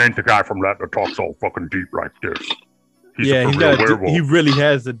ain't the guy from that talks all fucking deep like this. He's werewolf. He really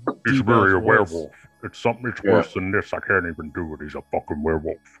has a. He's really a werewolf. It's something. It's worse than this. I can't even do it. He's a fucking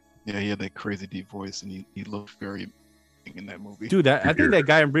werewolf. Yeah, he had that crazy deep voice, and he looked very in that movie. Dude, I think that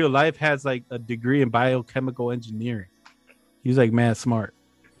guy in real life has like a degree in biochemical engineering. He's like mad smart,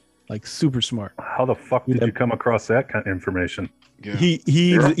 like super smart. How the fuck did you come across that kind of information? Yeah.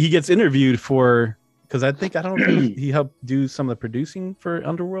 He gets interviewed for because I don't know if he helped do some of the producing for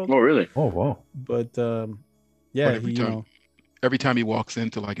Underworld. Oh really? Oh wow. But yeah, every time he walks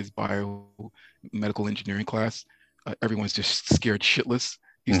into like his biomedical engineering class, everyone's just scared shitless.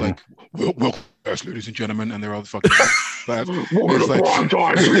 He's like, well, yes, ladies and gentlemen, and they're all fucking class. And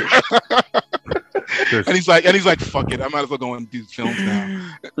he's like, fuck it, I might as well go and do films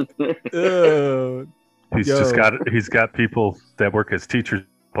now. He's got people that work as teachers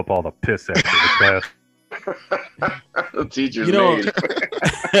up all the piss after the class. The teachers,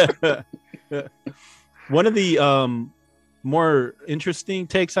 one of the more interesting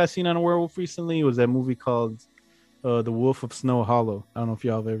takes I've seen on a werewolf recently was that movie called The Wolf of Snow Hollow. I don't know if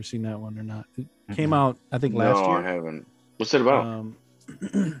y'all have ever seen that one or not. It came out, I think, last year. No, I haven't. What's it about?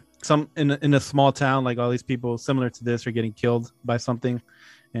 Some in a small town, like all these people similar to this are getting killed by something,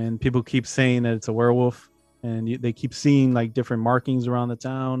 and people keep saying that it's a werewolf, and they keep seeing like different markings around the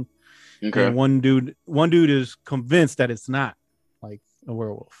town. Okay. And one dude is convinced that it's not like a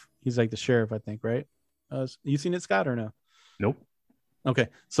werewolf. He's like the sheriff, I think, right? You seen it, Scott, or no? Nope. Okay,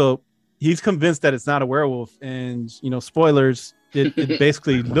 so he's convinced that it's not a werewolf, and spoilers. It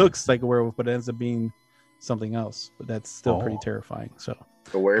basically looks like a werewolf, but it ends up being something else. But that's still pretty terrifying. So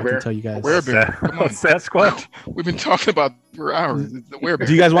the werebear. I can tell you guys. Werebear. Come on, Sasquatch. We've been talking about it for hours. It's the werebear.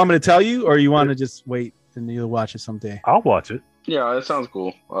 Do you guys want me to tell you, or you want to just wait and you'll watch it someday? I'll watch it. Yeah, that sounds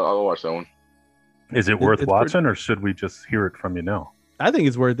cool. I'll watch that one. Is it worth watching, or should we just hear it from you now? I think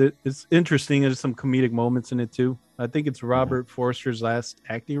it's worth it. It's interesting. There's some comedic moments in it too. I think it's Robert Forster's last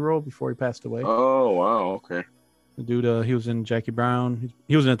acting role before he passed away. Oh wow, okay. The dude, he was in Jackie Brown.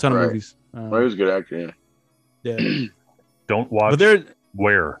 He was in a ton of movies. He was a good actor. Yeah. Don't watch. But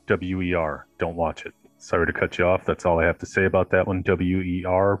WER. Don't watch it. Sorry to cut you off. That's all I have to say about that one.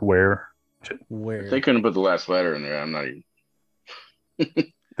 WER. Where? Where? They couldn't put the last letter in there. I'm not even.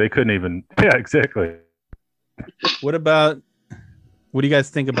 They couldn't even. Yeah, exactly. What do you guys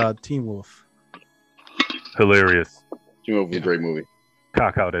think about Teen Wolf? Hilarious. Teen Wolf was a great movie.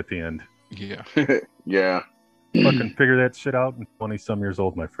 Cock out at the end. Yeah. Yeah. Fucking figure that shit out. 20-some years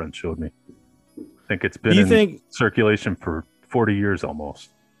old, my friend showed me. I think it's been in circulation for 40 years almost.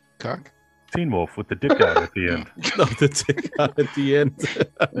 Cock? Teen Wolf with the dick out at the end. No, the dick out at the end.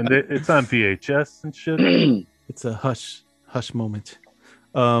 And it's on VHS and shit. It's a hush moment.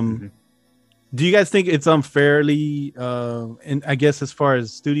 Do you guys think it's unfairly, and I guess as far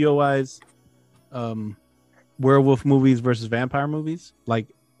as studio wise, werewolf movies versus vampire movies, like,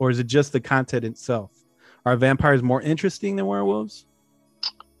 or is it just the content itself? Are vampires more interesting than werewolves?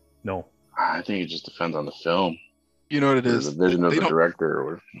 No, I think it just depends on the film. You know what it is? The vision of the director.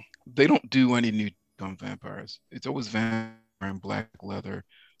 Or... They don't do any new on vampires. It's always vampire in black leather.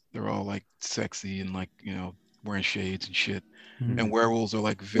 They're all like sexy and like, you know, wearing shades and shit. Mm-hmm. And werewolves are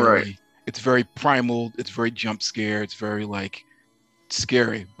like very, it's very primal. It's very jump scare. It's very like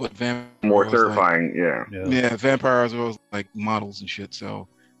scary, but vampires more terrifying. Like, yeah. Vampires are always like models and shit. So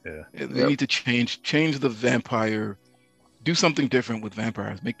they need to change the vampire. Do something different with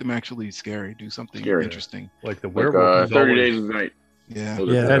vampires. Make them actually scary. Do something interesting. Like the werewolf. 30 Days of Night. Yeah,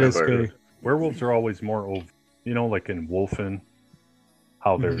 that is scary. Werewolves are always more, you know, like in Wolfen,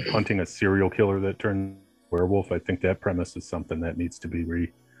 how they're hunting a serial killer that turned werewolf. I think that premise is something that needs to be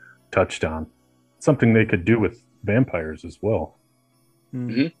retouched on. Something they could do with vampires as well.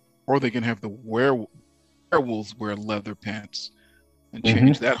 Mm-hmm. Or they can have the werewolves wear leather pants and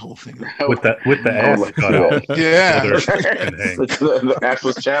change that whole thing with the ass cut out. Yeah, the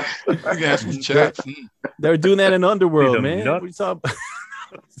assless chaps. Assless chaps. They're doing that in Underworld, man. What are you talking about?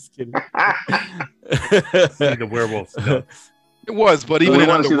 Just kidding. See the werewolves. It was, but even in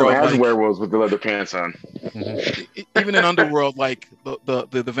Underworld, like, werewolves with the leather pants on. Even in Underworld, like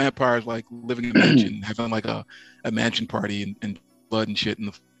the vampires, like living in a mansion, having like a mansion party and blood and shit,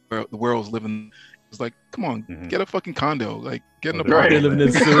 and the werewolves living. It's like, come on, get a fucking condo, like get in a party. They live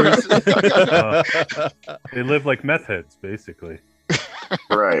in sewers. They live like meth heads, basically.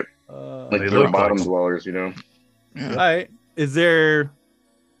 Right. Like the bottom dwellers, you know. Yeah. All right. Is there?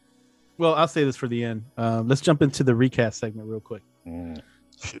 Well, I'll say this for the end. Let's jump into the recast segment real quick.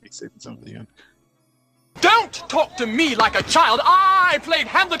 Should be saving some for the end. Don't talk to me like a child. I played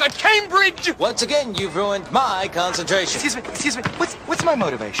Hamlet at Cambridge. Once again, you've ruined my concentration. Excuse me. What's my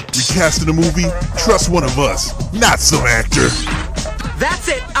motivation? Recasting a movie? Trust one of us, not some actor. That's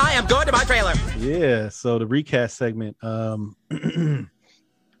it. I am going to my trailer. Yeah. So the recast segment.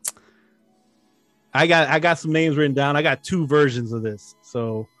 I got some names written down. I got 2 versions of this.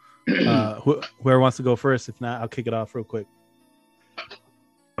 So whoever wants to go first, if not, I'll kick it off real quick.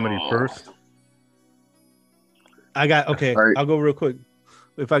 How many first? I got Right. I'll go real quick.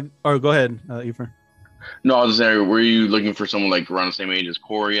 Go ahead, Ephraim. No, I was saying, were you looking for someone like around the same age as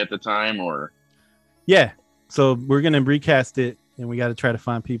Corey at the time, or? Yeah. So we're gonna recast it, and we got to try to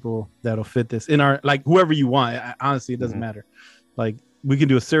find people that'll fit this in our whoever you want. Honestly, it doesn't matter. Like we can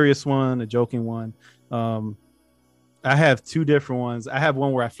do a serious one, a joking one. I have 2 different ones. I have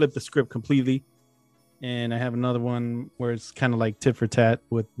one where I flip the script completely, and I have another one where it's kind of like tit for tat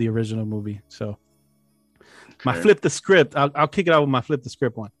with the original movie. So. My flip the script. I'll kick it out with my flip the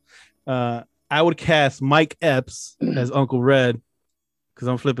script one. I would cast Mike Epps as Uncle Red because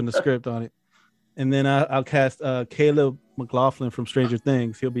I'm flipping the script on it, and then I'll cast Caleb McLaughlin from Stranger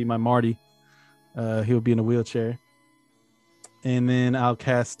Things. He'll be my Marty. He'll be in a wheelchair, and then I'll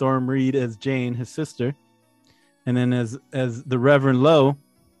cast Storm Reed as Jane, his sister, and then as the Reverend Lowe,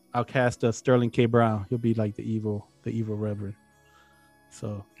 I'll cast Sterling K. Brown. He'll be like the evil Reverend.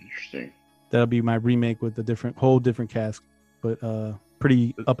 So interesting. That'll be my remake with a whole different cast, but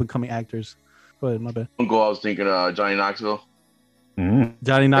pretty up and coming actors. Go ahead, my bad. Uncle, I was thinking Johnny Knoxville.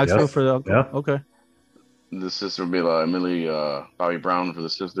 Johnny Knoxville for the uncle. Yeah. Okay. The sister would be Millie Bobby Brown for the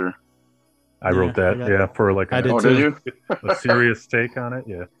sister. I wrote that. For like a serious take on it.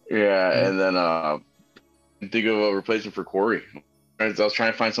 Yeah. Yeah, and then think of a replacement for Corey. I was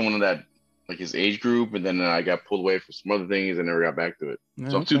trying to find someone in that like his age group, and then I got pulled away for some other things and never got back to it.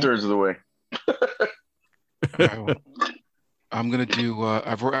 So I'm 2/3 of the way. I'm gonna do.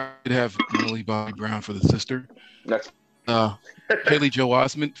 I did have Millie Bobby Brown for the sister. That's Haley Joel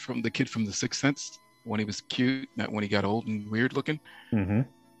Osment from the kid from The Sixth Sense when he was cute, not when he got old and weird looking.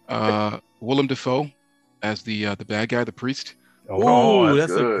 Willem Dafoe as the bad guy, the priest. Oh,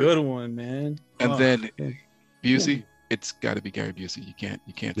 that's good. A good one, man. And then Busey. It's got to be Gary Busey. You can't.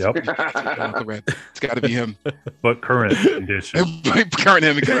 Yep. It's got to be him. But current condition. Current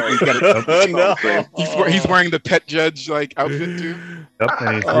him. He's wearing the pet judge like outfit too. Yep,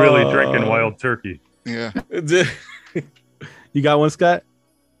 and he's really drinking wild turkey. Yeah. You got one, Scott?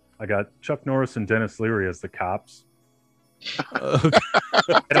 I got Chuck Norris and Dennis Leary as the cops.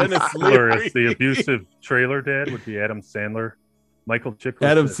 Dennis Leary as the abusive trailer dad would be Adam Sandler. Michael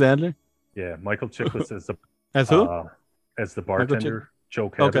Chiklis. Sandler? Yeah, Michael Chiklis as the as who? As the bartender, Joe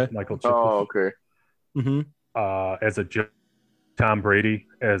Cabot. Okay. Michael Chiklis. Oh, okay. As a Tom Brady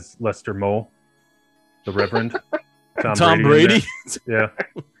as Lester Moe, the Reverend. Tom Brady. Yeah.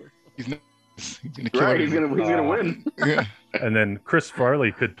 He's gonna kill him. He's gonna win. Yeah. And then Chris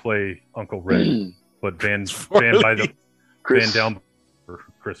Farley could play Uncle Red, but Van Down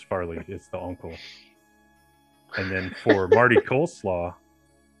Chris Farley is the uncle. And then for Marty Coleslaw,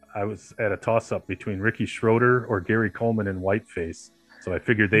 I was at a toss-up between Ricky Schroeder or Gary Coleman in Whiteface, so I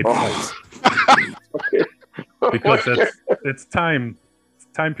figured they'd fight because it's time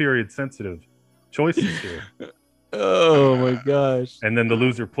period sensitive choices here. Oh my gosh! And then the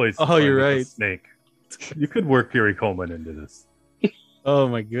loser plays. Oh, you're right. Snake. You could work Gary Coleman into this. Oh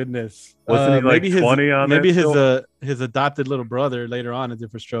my goodness! Wasn't he like 20 on maybe that his adopted little brother later on in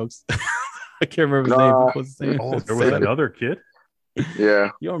Different Strokes. I can't remember his name. What was his name? Oh, there was another kid.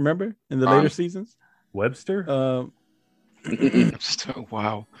 Yeah, you don't remember in the later seasons? Webster.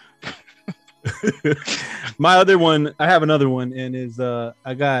 Wow. My other one, I have another one, and is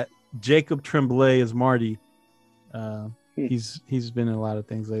I got Jacob Tremblay as Marty. He's been in a lot of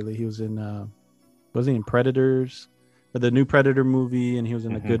things lately. He was in he in Predators, or the new Predator movie, and he was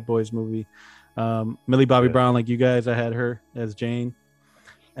in the Good Boys movie. Millie Bobby Brown, like you guys, I had her as Jane.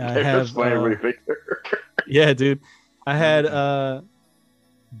 I have yeah, dude. I had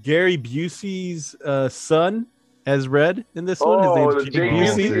Gary Busey's son as Red in this one. His name's Jake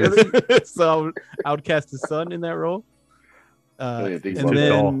Busey. So I would cast his son in that role. And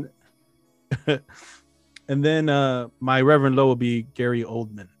then my Reverend Lowe will be Gary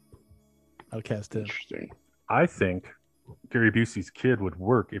Oldman. I'll cast him. Interesting. I think Gary Busey's kid would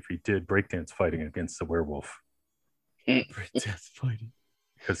work if he did breakdance fighting against the werewolf. Breakdance fighting.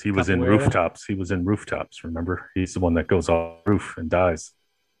 Because he was in Rooftops. He was in Rooftops, remember? He's the one that goes off the roof and dies.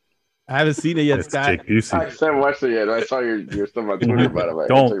 I haven't seen it yet, It's Scott. Jake Busey. I haven't watched it yet. I saw your stuff on Twitter about it. Like,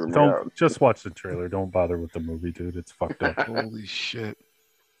 Don't just watch the trailer. Don't bother with the movie, dude. It's fucked up. Holy shit.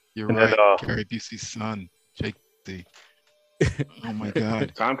 You're And right. then, Gary Busey's son, Jake Busey. Oh my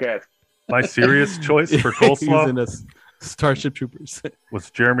God. Tomcat. My serious choice for He's in coleslaw a Starship Troopers. was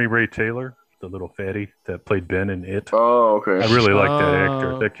Jeremy Ray Taylor, the little fatty that played Ben in It. Oh, okay. I really liked that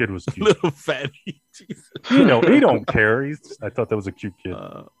actor. That kid was cute. Little fatty. Jesus. He don't care. I thought that was a cute kid.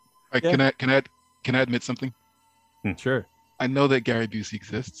 Right, Yeah. Can I admit something? Sure. I know that Gary Busey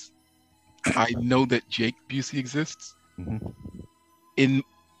exists. I know that Jake Busey exists.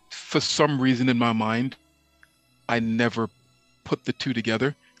 For some reason in my mind, I never put the two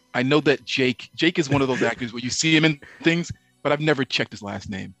together. I know that Jake is one of those actors where you see him in things, but I've never checked his last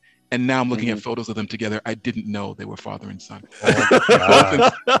name. And now I'm looking at photos of them together. I didn't know they were father and son.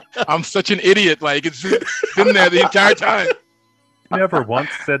 I'm such an idiot. Like, it's been there the entire time. Never once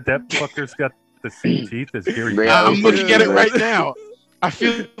said that fucker's got the same teeth as Gary. I'm looking at it right now. I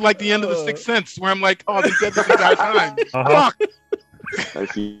feel like the end of The Sixth Sense, where I'm like, oh, they're dead this entire time. Fuck. I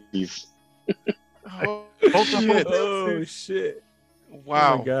see. Oh, shit. Oh, shit.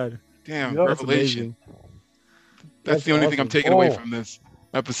 Wow. Oh, my God. Damn, That's revelation. amazing. That's the only thing I'm taking away from this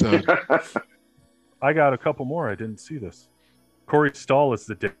episode. I got a couple more. I didn't see this. Corey Stoll is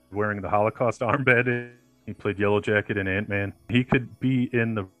the dad wearing the Holocaust armband. He played Yellow Jacket in Ant-Man. He could be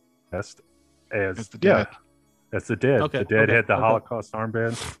in the rest as the dad. That's the dad. Okay, The dad okay, had the okay. Holocaust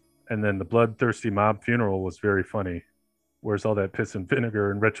armband. And then the bloodthirsty mob funeral was very funny. Where's all that piss and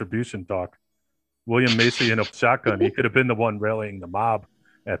vinegar and retribution talk? William Macy in a shotgun. He could have been the one rallying the mob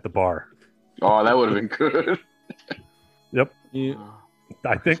at the bar. Oh, that would have been good. Yep.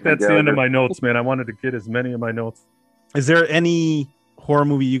 I think that's the end of my notes, man. I wanted to get as many of my notes. Is there any horror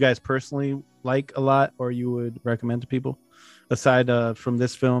movie you guys personally like a lot, or you would recommend to people, aside from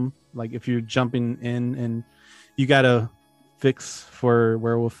this film? Like, if you're jumping in and you got a fix for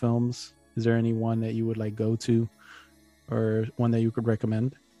werewolf films, is there any one that you would like go to, or one that you could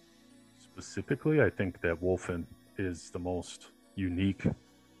recommend? Specifically, I think that Wolfen is the most unique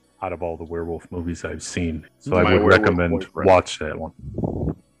out of all the werewolf movies I've seen. So I would recommend watch that one.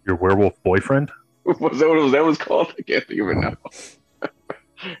 Your Werewolf Boyfriend? Was that what that was called? I can't think of it now.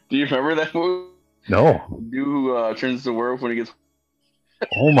 Do you remember that movie? No. Who turns into a werewolf when he gets...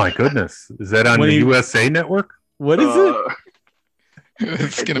 Oh my goodness. Is that on the USA Network? What is it?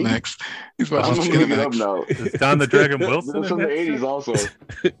 Skinamax. He's I'm watching looking it up Skinamax. now. Is Don the Dragon Wilson? This was from the 80s also.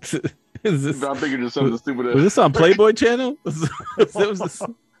 Is this, I'm thinking of something stupid. was this on Playboy Channel? was this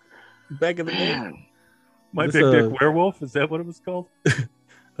back in the day? My Was Big this Dick Werewolf? Is that what it was called?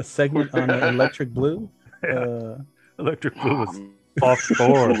 a segment on Electric Blue? Electric Blue was off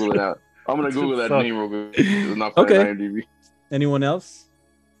score. Google it out. I'm going to Google that Suck. name real quick. It's not on Okay. IMDb. Anyone else?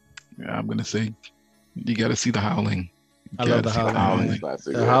 Yeah, I'm gonna say you got to see The Howling. You I love gotta The see Howling.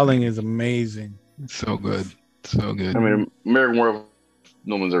 Classic, The yeah. Howling is amazing. So good, so good. I mean, American Werewolf,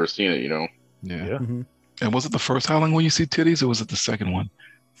 no one's ever seen it, you know? Yeah. Yeah. Mhm. And was it the first Howling when you see titties, or was it the second one?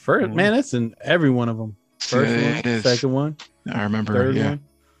 First, man, it's in every one of them. First Yeah, one, it is. second one. I remember. Third Yeah, one.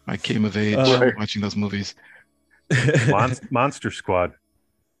 I came of age watching those movies. Monster Squad.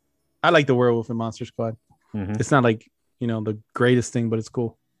 I like the werewolf in Monster Squad. It's not like the greatest thing, but it's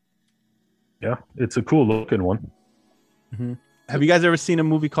cool. Yeah, it's a cool looking one. Have you guys ever seen a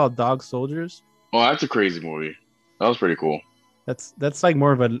movie called Dog Soldiers? Oh, that's a crazy movie. That was pretty cool. That's like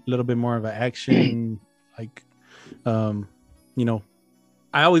more of a little bit more of an action, like,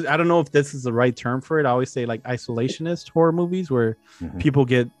 I don't know if this is the right term for it. I always say like isolationist horror movies where people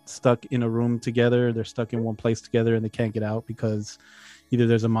get stuck in a room together. They're stuck in one place together and they can't get out because either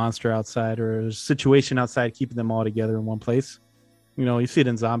there's a monster outside or there's a situation outside keeping them all together in one place. You see it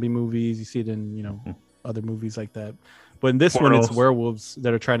in zombie movies. You see it in, other movies like that. But in this one, it's werewolves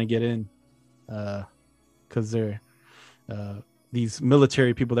that are trying to get in because they're these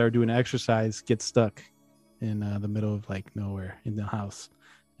military people that are doing exercise get stuck in the middle of like nowhere in the house.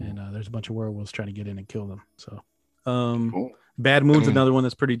 And there's a bunch of werewolves trying to get in and kill them. So Bad Moon's another one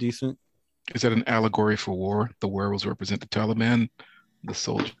that's pretty decent. Is that an allegory for war? The werewolves represent the Taliban, the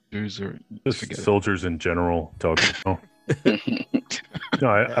soldiers, or just soldiers in general? No,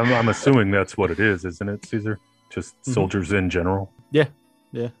 I'm assuming that's what it is, isn't it, Caesar? Just soldiers in general. Yeah.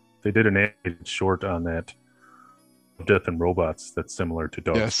 They did an animated short on that, Death and Robots, that's similar to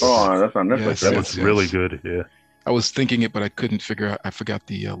Dog. Yes. Oh, that's on Netflix. That was really good. Yeah. I was thinking it, but I couldn't figure out. I forgot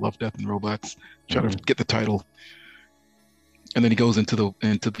the Love, Death, and Robots. Trying to get the title, and then he goes into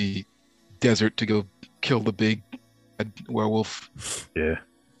the desert to go kill the big werewolf. Yeah.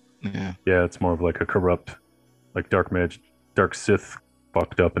 It's more of like a corrupt, like dark Sith,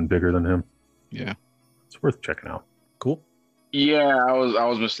 fucked up and bigger than him. Yeah, it's worth checking out. Cool. Yeah, I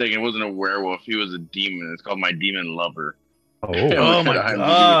was mistaken. It wasn't a werewolf. He was a demon. It's called My Demon Lover. Oh my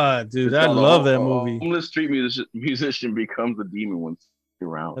god, dude! I love that movie. Homeless street musician becomes a demon once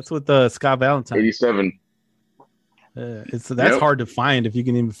around. That's with Scott Valentine. 87. That's hard to find if you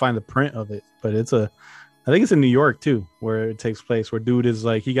can even find the print of it. But I think it's in New York too, where it takes place. Where dude is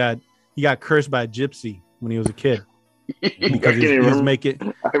like he got cursed by a gypsy when he was a kid because he was making.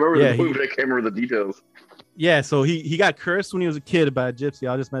 I remember the movie, but I can't remember the details. Yeah, so he got cursed when he was a kid by a gypsy.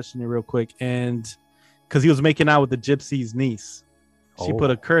 I'll just mention it real quick, and because he was making out with the gypsy's niece. She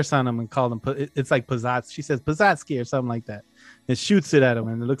put a curse on him and called him. It's like Pazats. She says Pazatsky or something like that, and shoots it at him,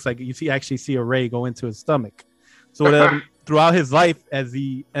 and it looks like you actually see a ray go into his stomach. So whatever, throughout his life, as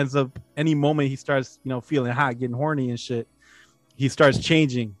he ends up, any moment he starts, feeling hot, getting horny and shit, he starts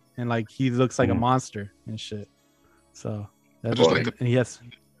changing, and like he looks like a monster and shit. So that's I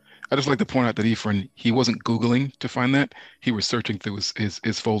just like to point out that he wasn't Googling to find that. He was searching through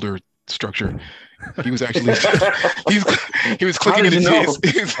his folder structure. He was actually he was clicking in he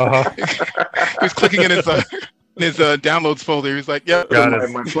was clicking in his downloads folder. He was like, "Yeah,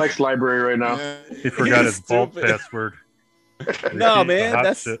 my Flex library right now." He forgot his vault password. No, man,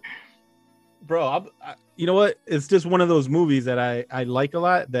 that's bro. You know what? It's just one of those movies that I like a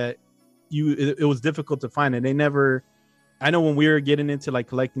lot. That it was difficult to find, and they never. I know when we were getting into like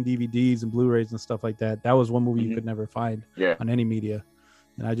collecting DVDs and Blu-rays and stuff like that, that was one movie you could never find on any media.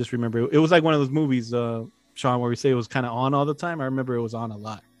 And I just remember it was like one of those movies, Sean, where we say it was kind of on all the time. I remember it was on a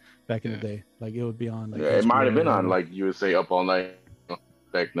lot back in the day. Like it would be on. Like, it might have been on, like you would say, Up All Night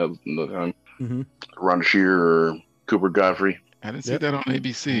back in the time. Ron Shear or Cooper Godfrey. I didn't see that on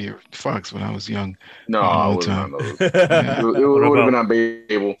ABC or Fox when I was young. No, all the time. It would have been on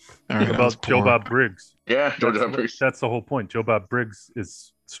Babel. What about Joe Bob Briggs? Yeah, Joe Bob Briggs. That's the whole point. Joe Bob Briggs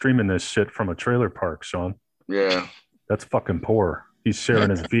is streaming this shit from a trailer park, Sean. Yeah. That's fucking poor. He's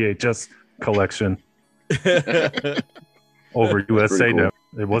sharing his VHS collection over USA now.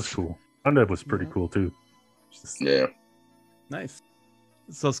 It was cool. That was pretty cool too. Yeah. Nice.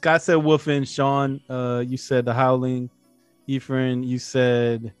 So Scott said Wolfen. Sean, you said The Howling. Ephraim, you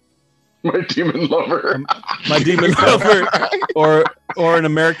said My Demon Lover. My Demon Lover, or an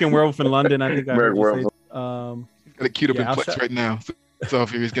American Werewolf in London. I think I heard you say. Got it queued up in Plex right now. So if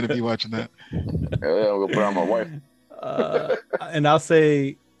he's going to be watching that, I'll go put on my wife. And I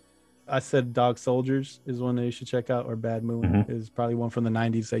said Dog Soldiers is one that you should check out, or Bad Moon is probably one from the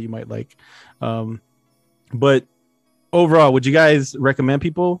 90s that you might like. But overall, would you guys recommend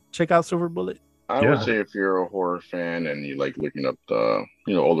people check out Silver Bullet? I would say if you're a horror fan and you like looking up the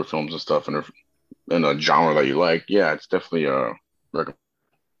older films and stuff in a genre that you like, yeah, it's definitely a recommend.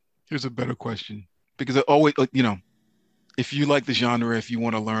 Here's a better question, because it always, if you like the genre, if you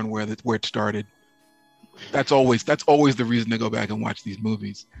want to learn where it started, that's always the reason to go back and watch these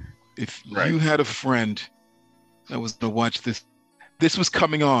movies. If you had a friend that was to watch this was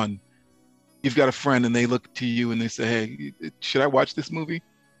coming on, you've got a friend and they look to you and they say, hey, should I watch this movie?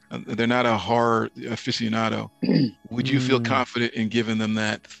 They're not a horror aficionado. Would you feel confident in giving them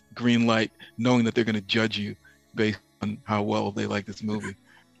that green light, knowing that they're going to judge you based on how well they like this movie?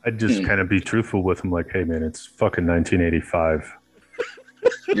 I'd just kind of be truthful with them, like, hey, man, it's fucking 1985.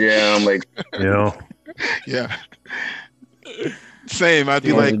 Yeah, I'm like, you know? Yeah. Same. I'd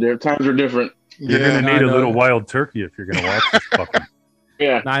be like, times are different. You're going to need a little wild turkey if you're going to watch this fucking.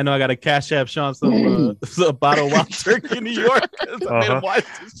 Yeah. Now I know I got to cash app Sean some bottle of wild turkey in New York. I made him watch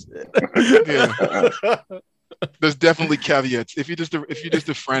this shit. Yeah. There's definitely caveats. If you're just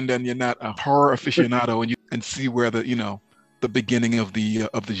a friend and you're not a horror aficionado and see where the beginning of the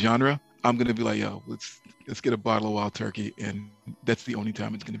genre, I'm gonna be like, yo, let's get a bottle of wild turkey, and that's the only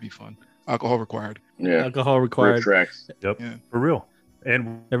time it's gonna be fun. Alcohol required. Yeah. Alcohol required. Yep. Yeah. For real.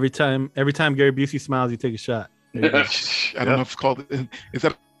 And every time Gary Busey smiles, you take a shot. I don't know if it's called. Is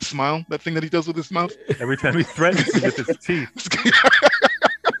that a smile? That thing that he does with his mouth? Every time he threatens you with his teeth.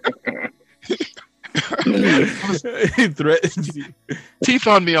 He threatens you. Teeth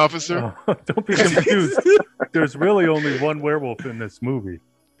on me, officer. Oh, don't be confused. There's really only one werewolf in this movie.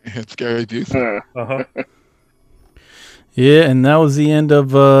 It's Gary Busey. Yeah, and that was the end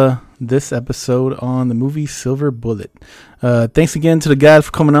of this episode on the movie Silver Bullet. Thanks again to the guys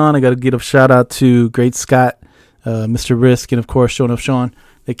for coming on. I got to give a shout out to Great Scott, Mr. Risk, and of course Showing Up Sean.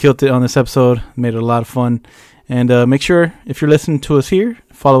 They killed it on this episode, made it a lot of fun. And make sure, if you're listening to us here,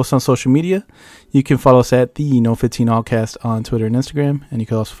 follow us on social media. You can follow us at the No15 Allcast on Twitter and Instagram, and you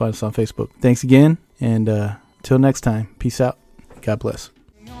can also find us on Facebook. Thanks again, and till next time, peace out. God bless.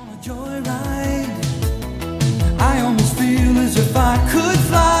 I almost feel as if I could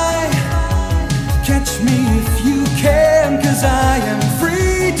fly. Catch me if you can, 'cause I am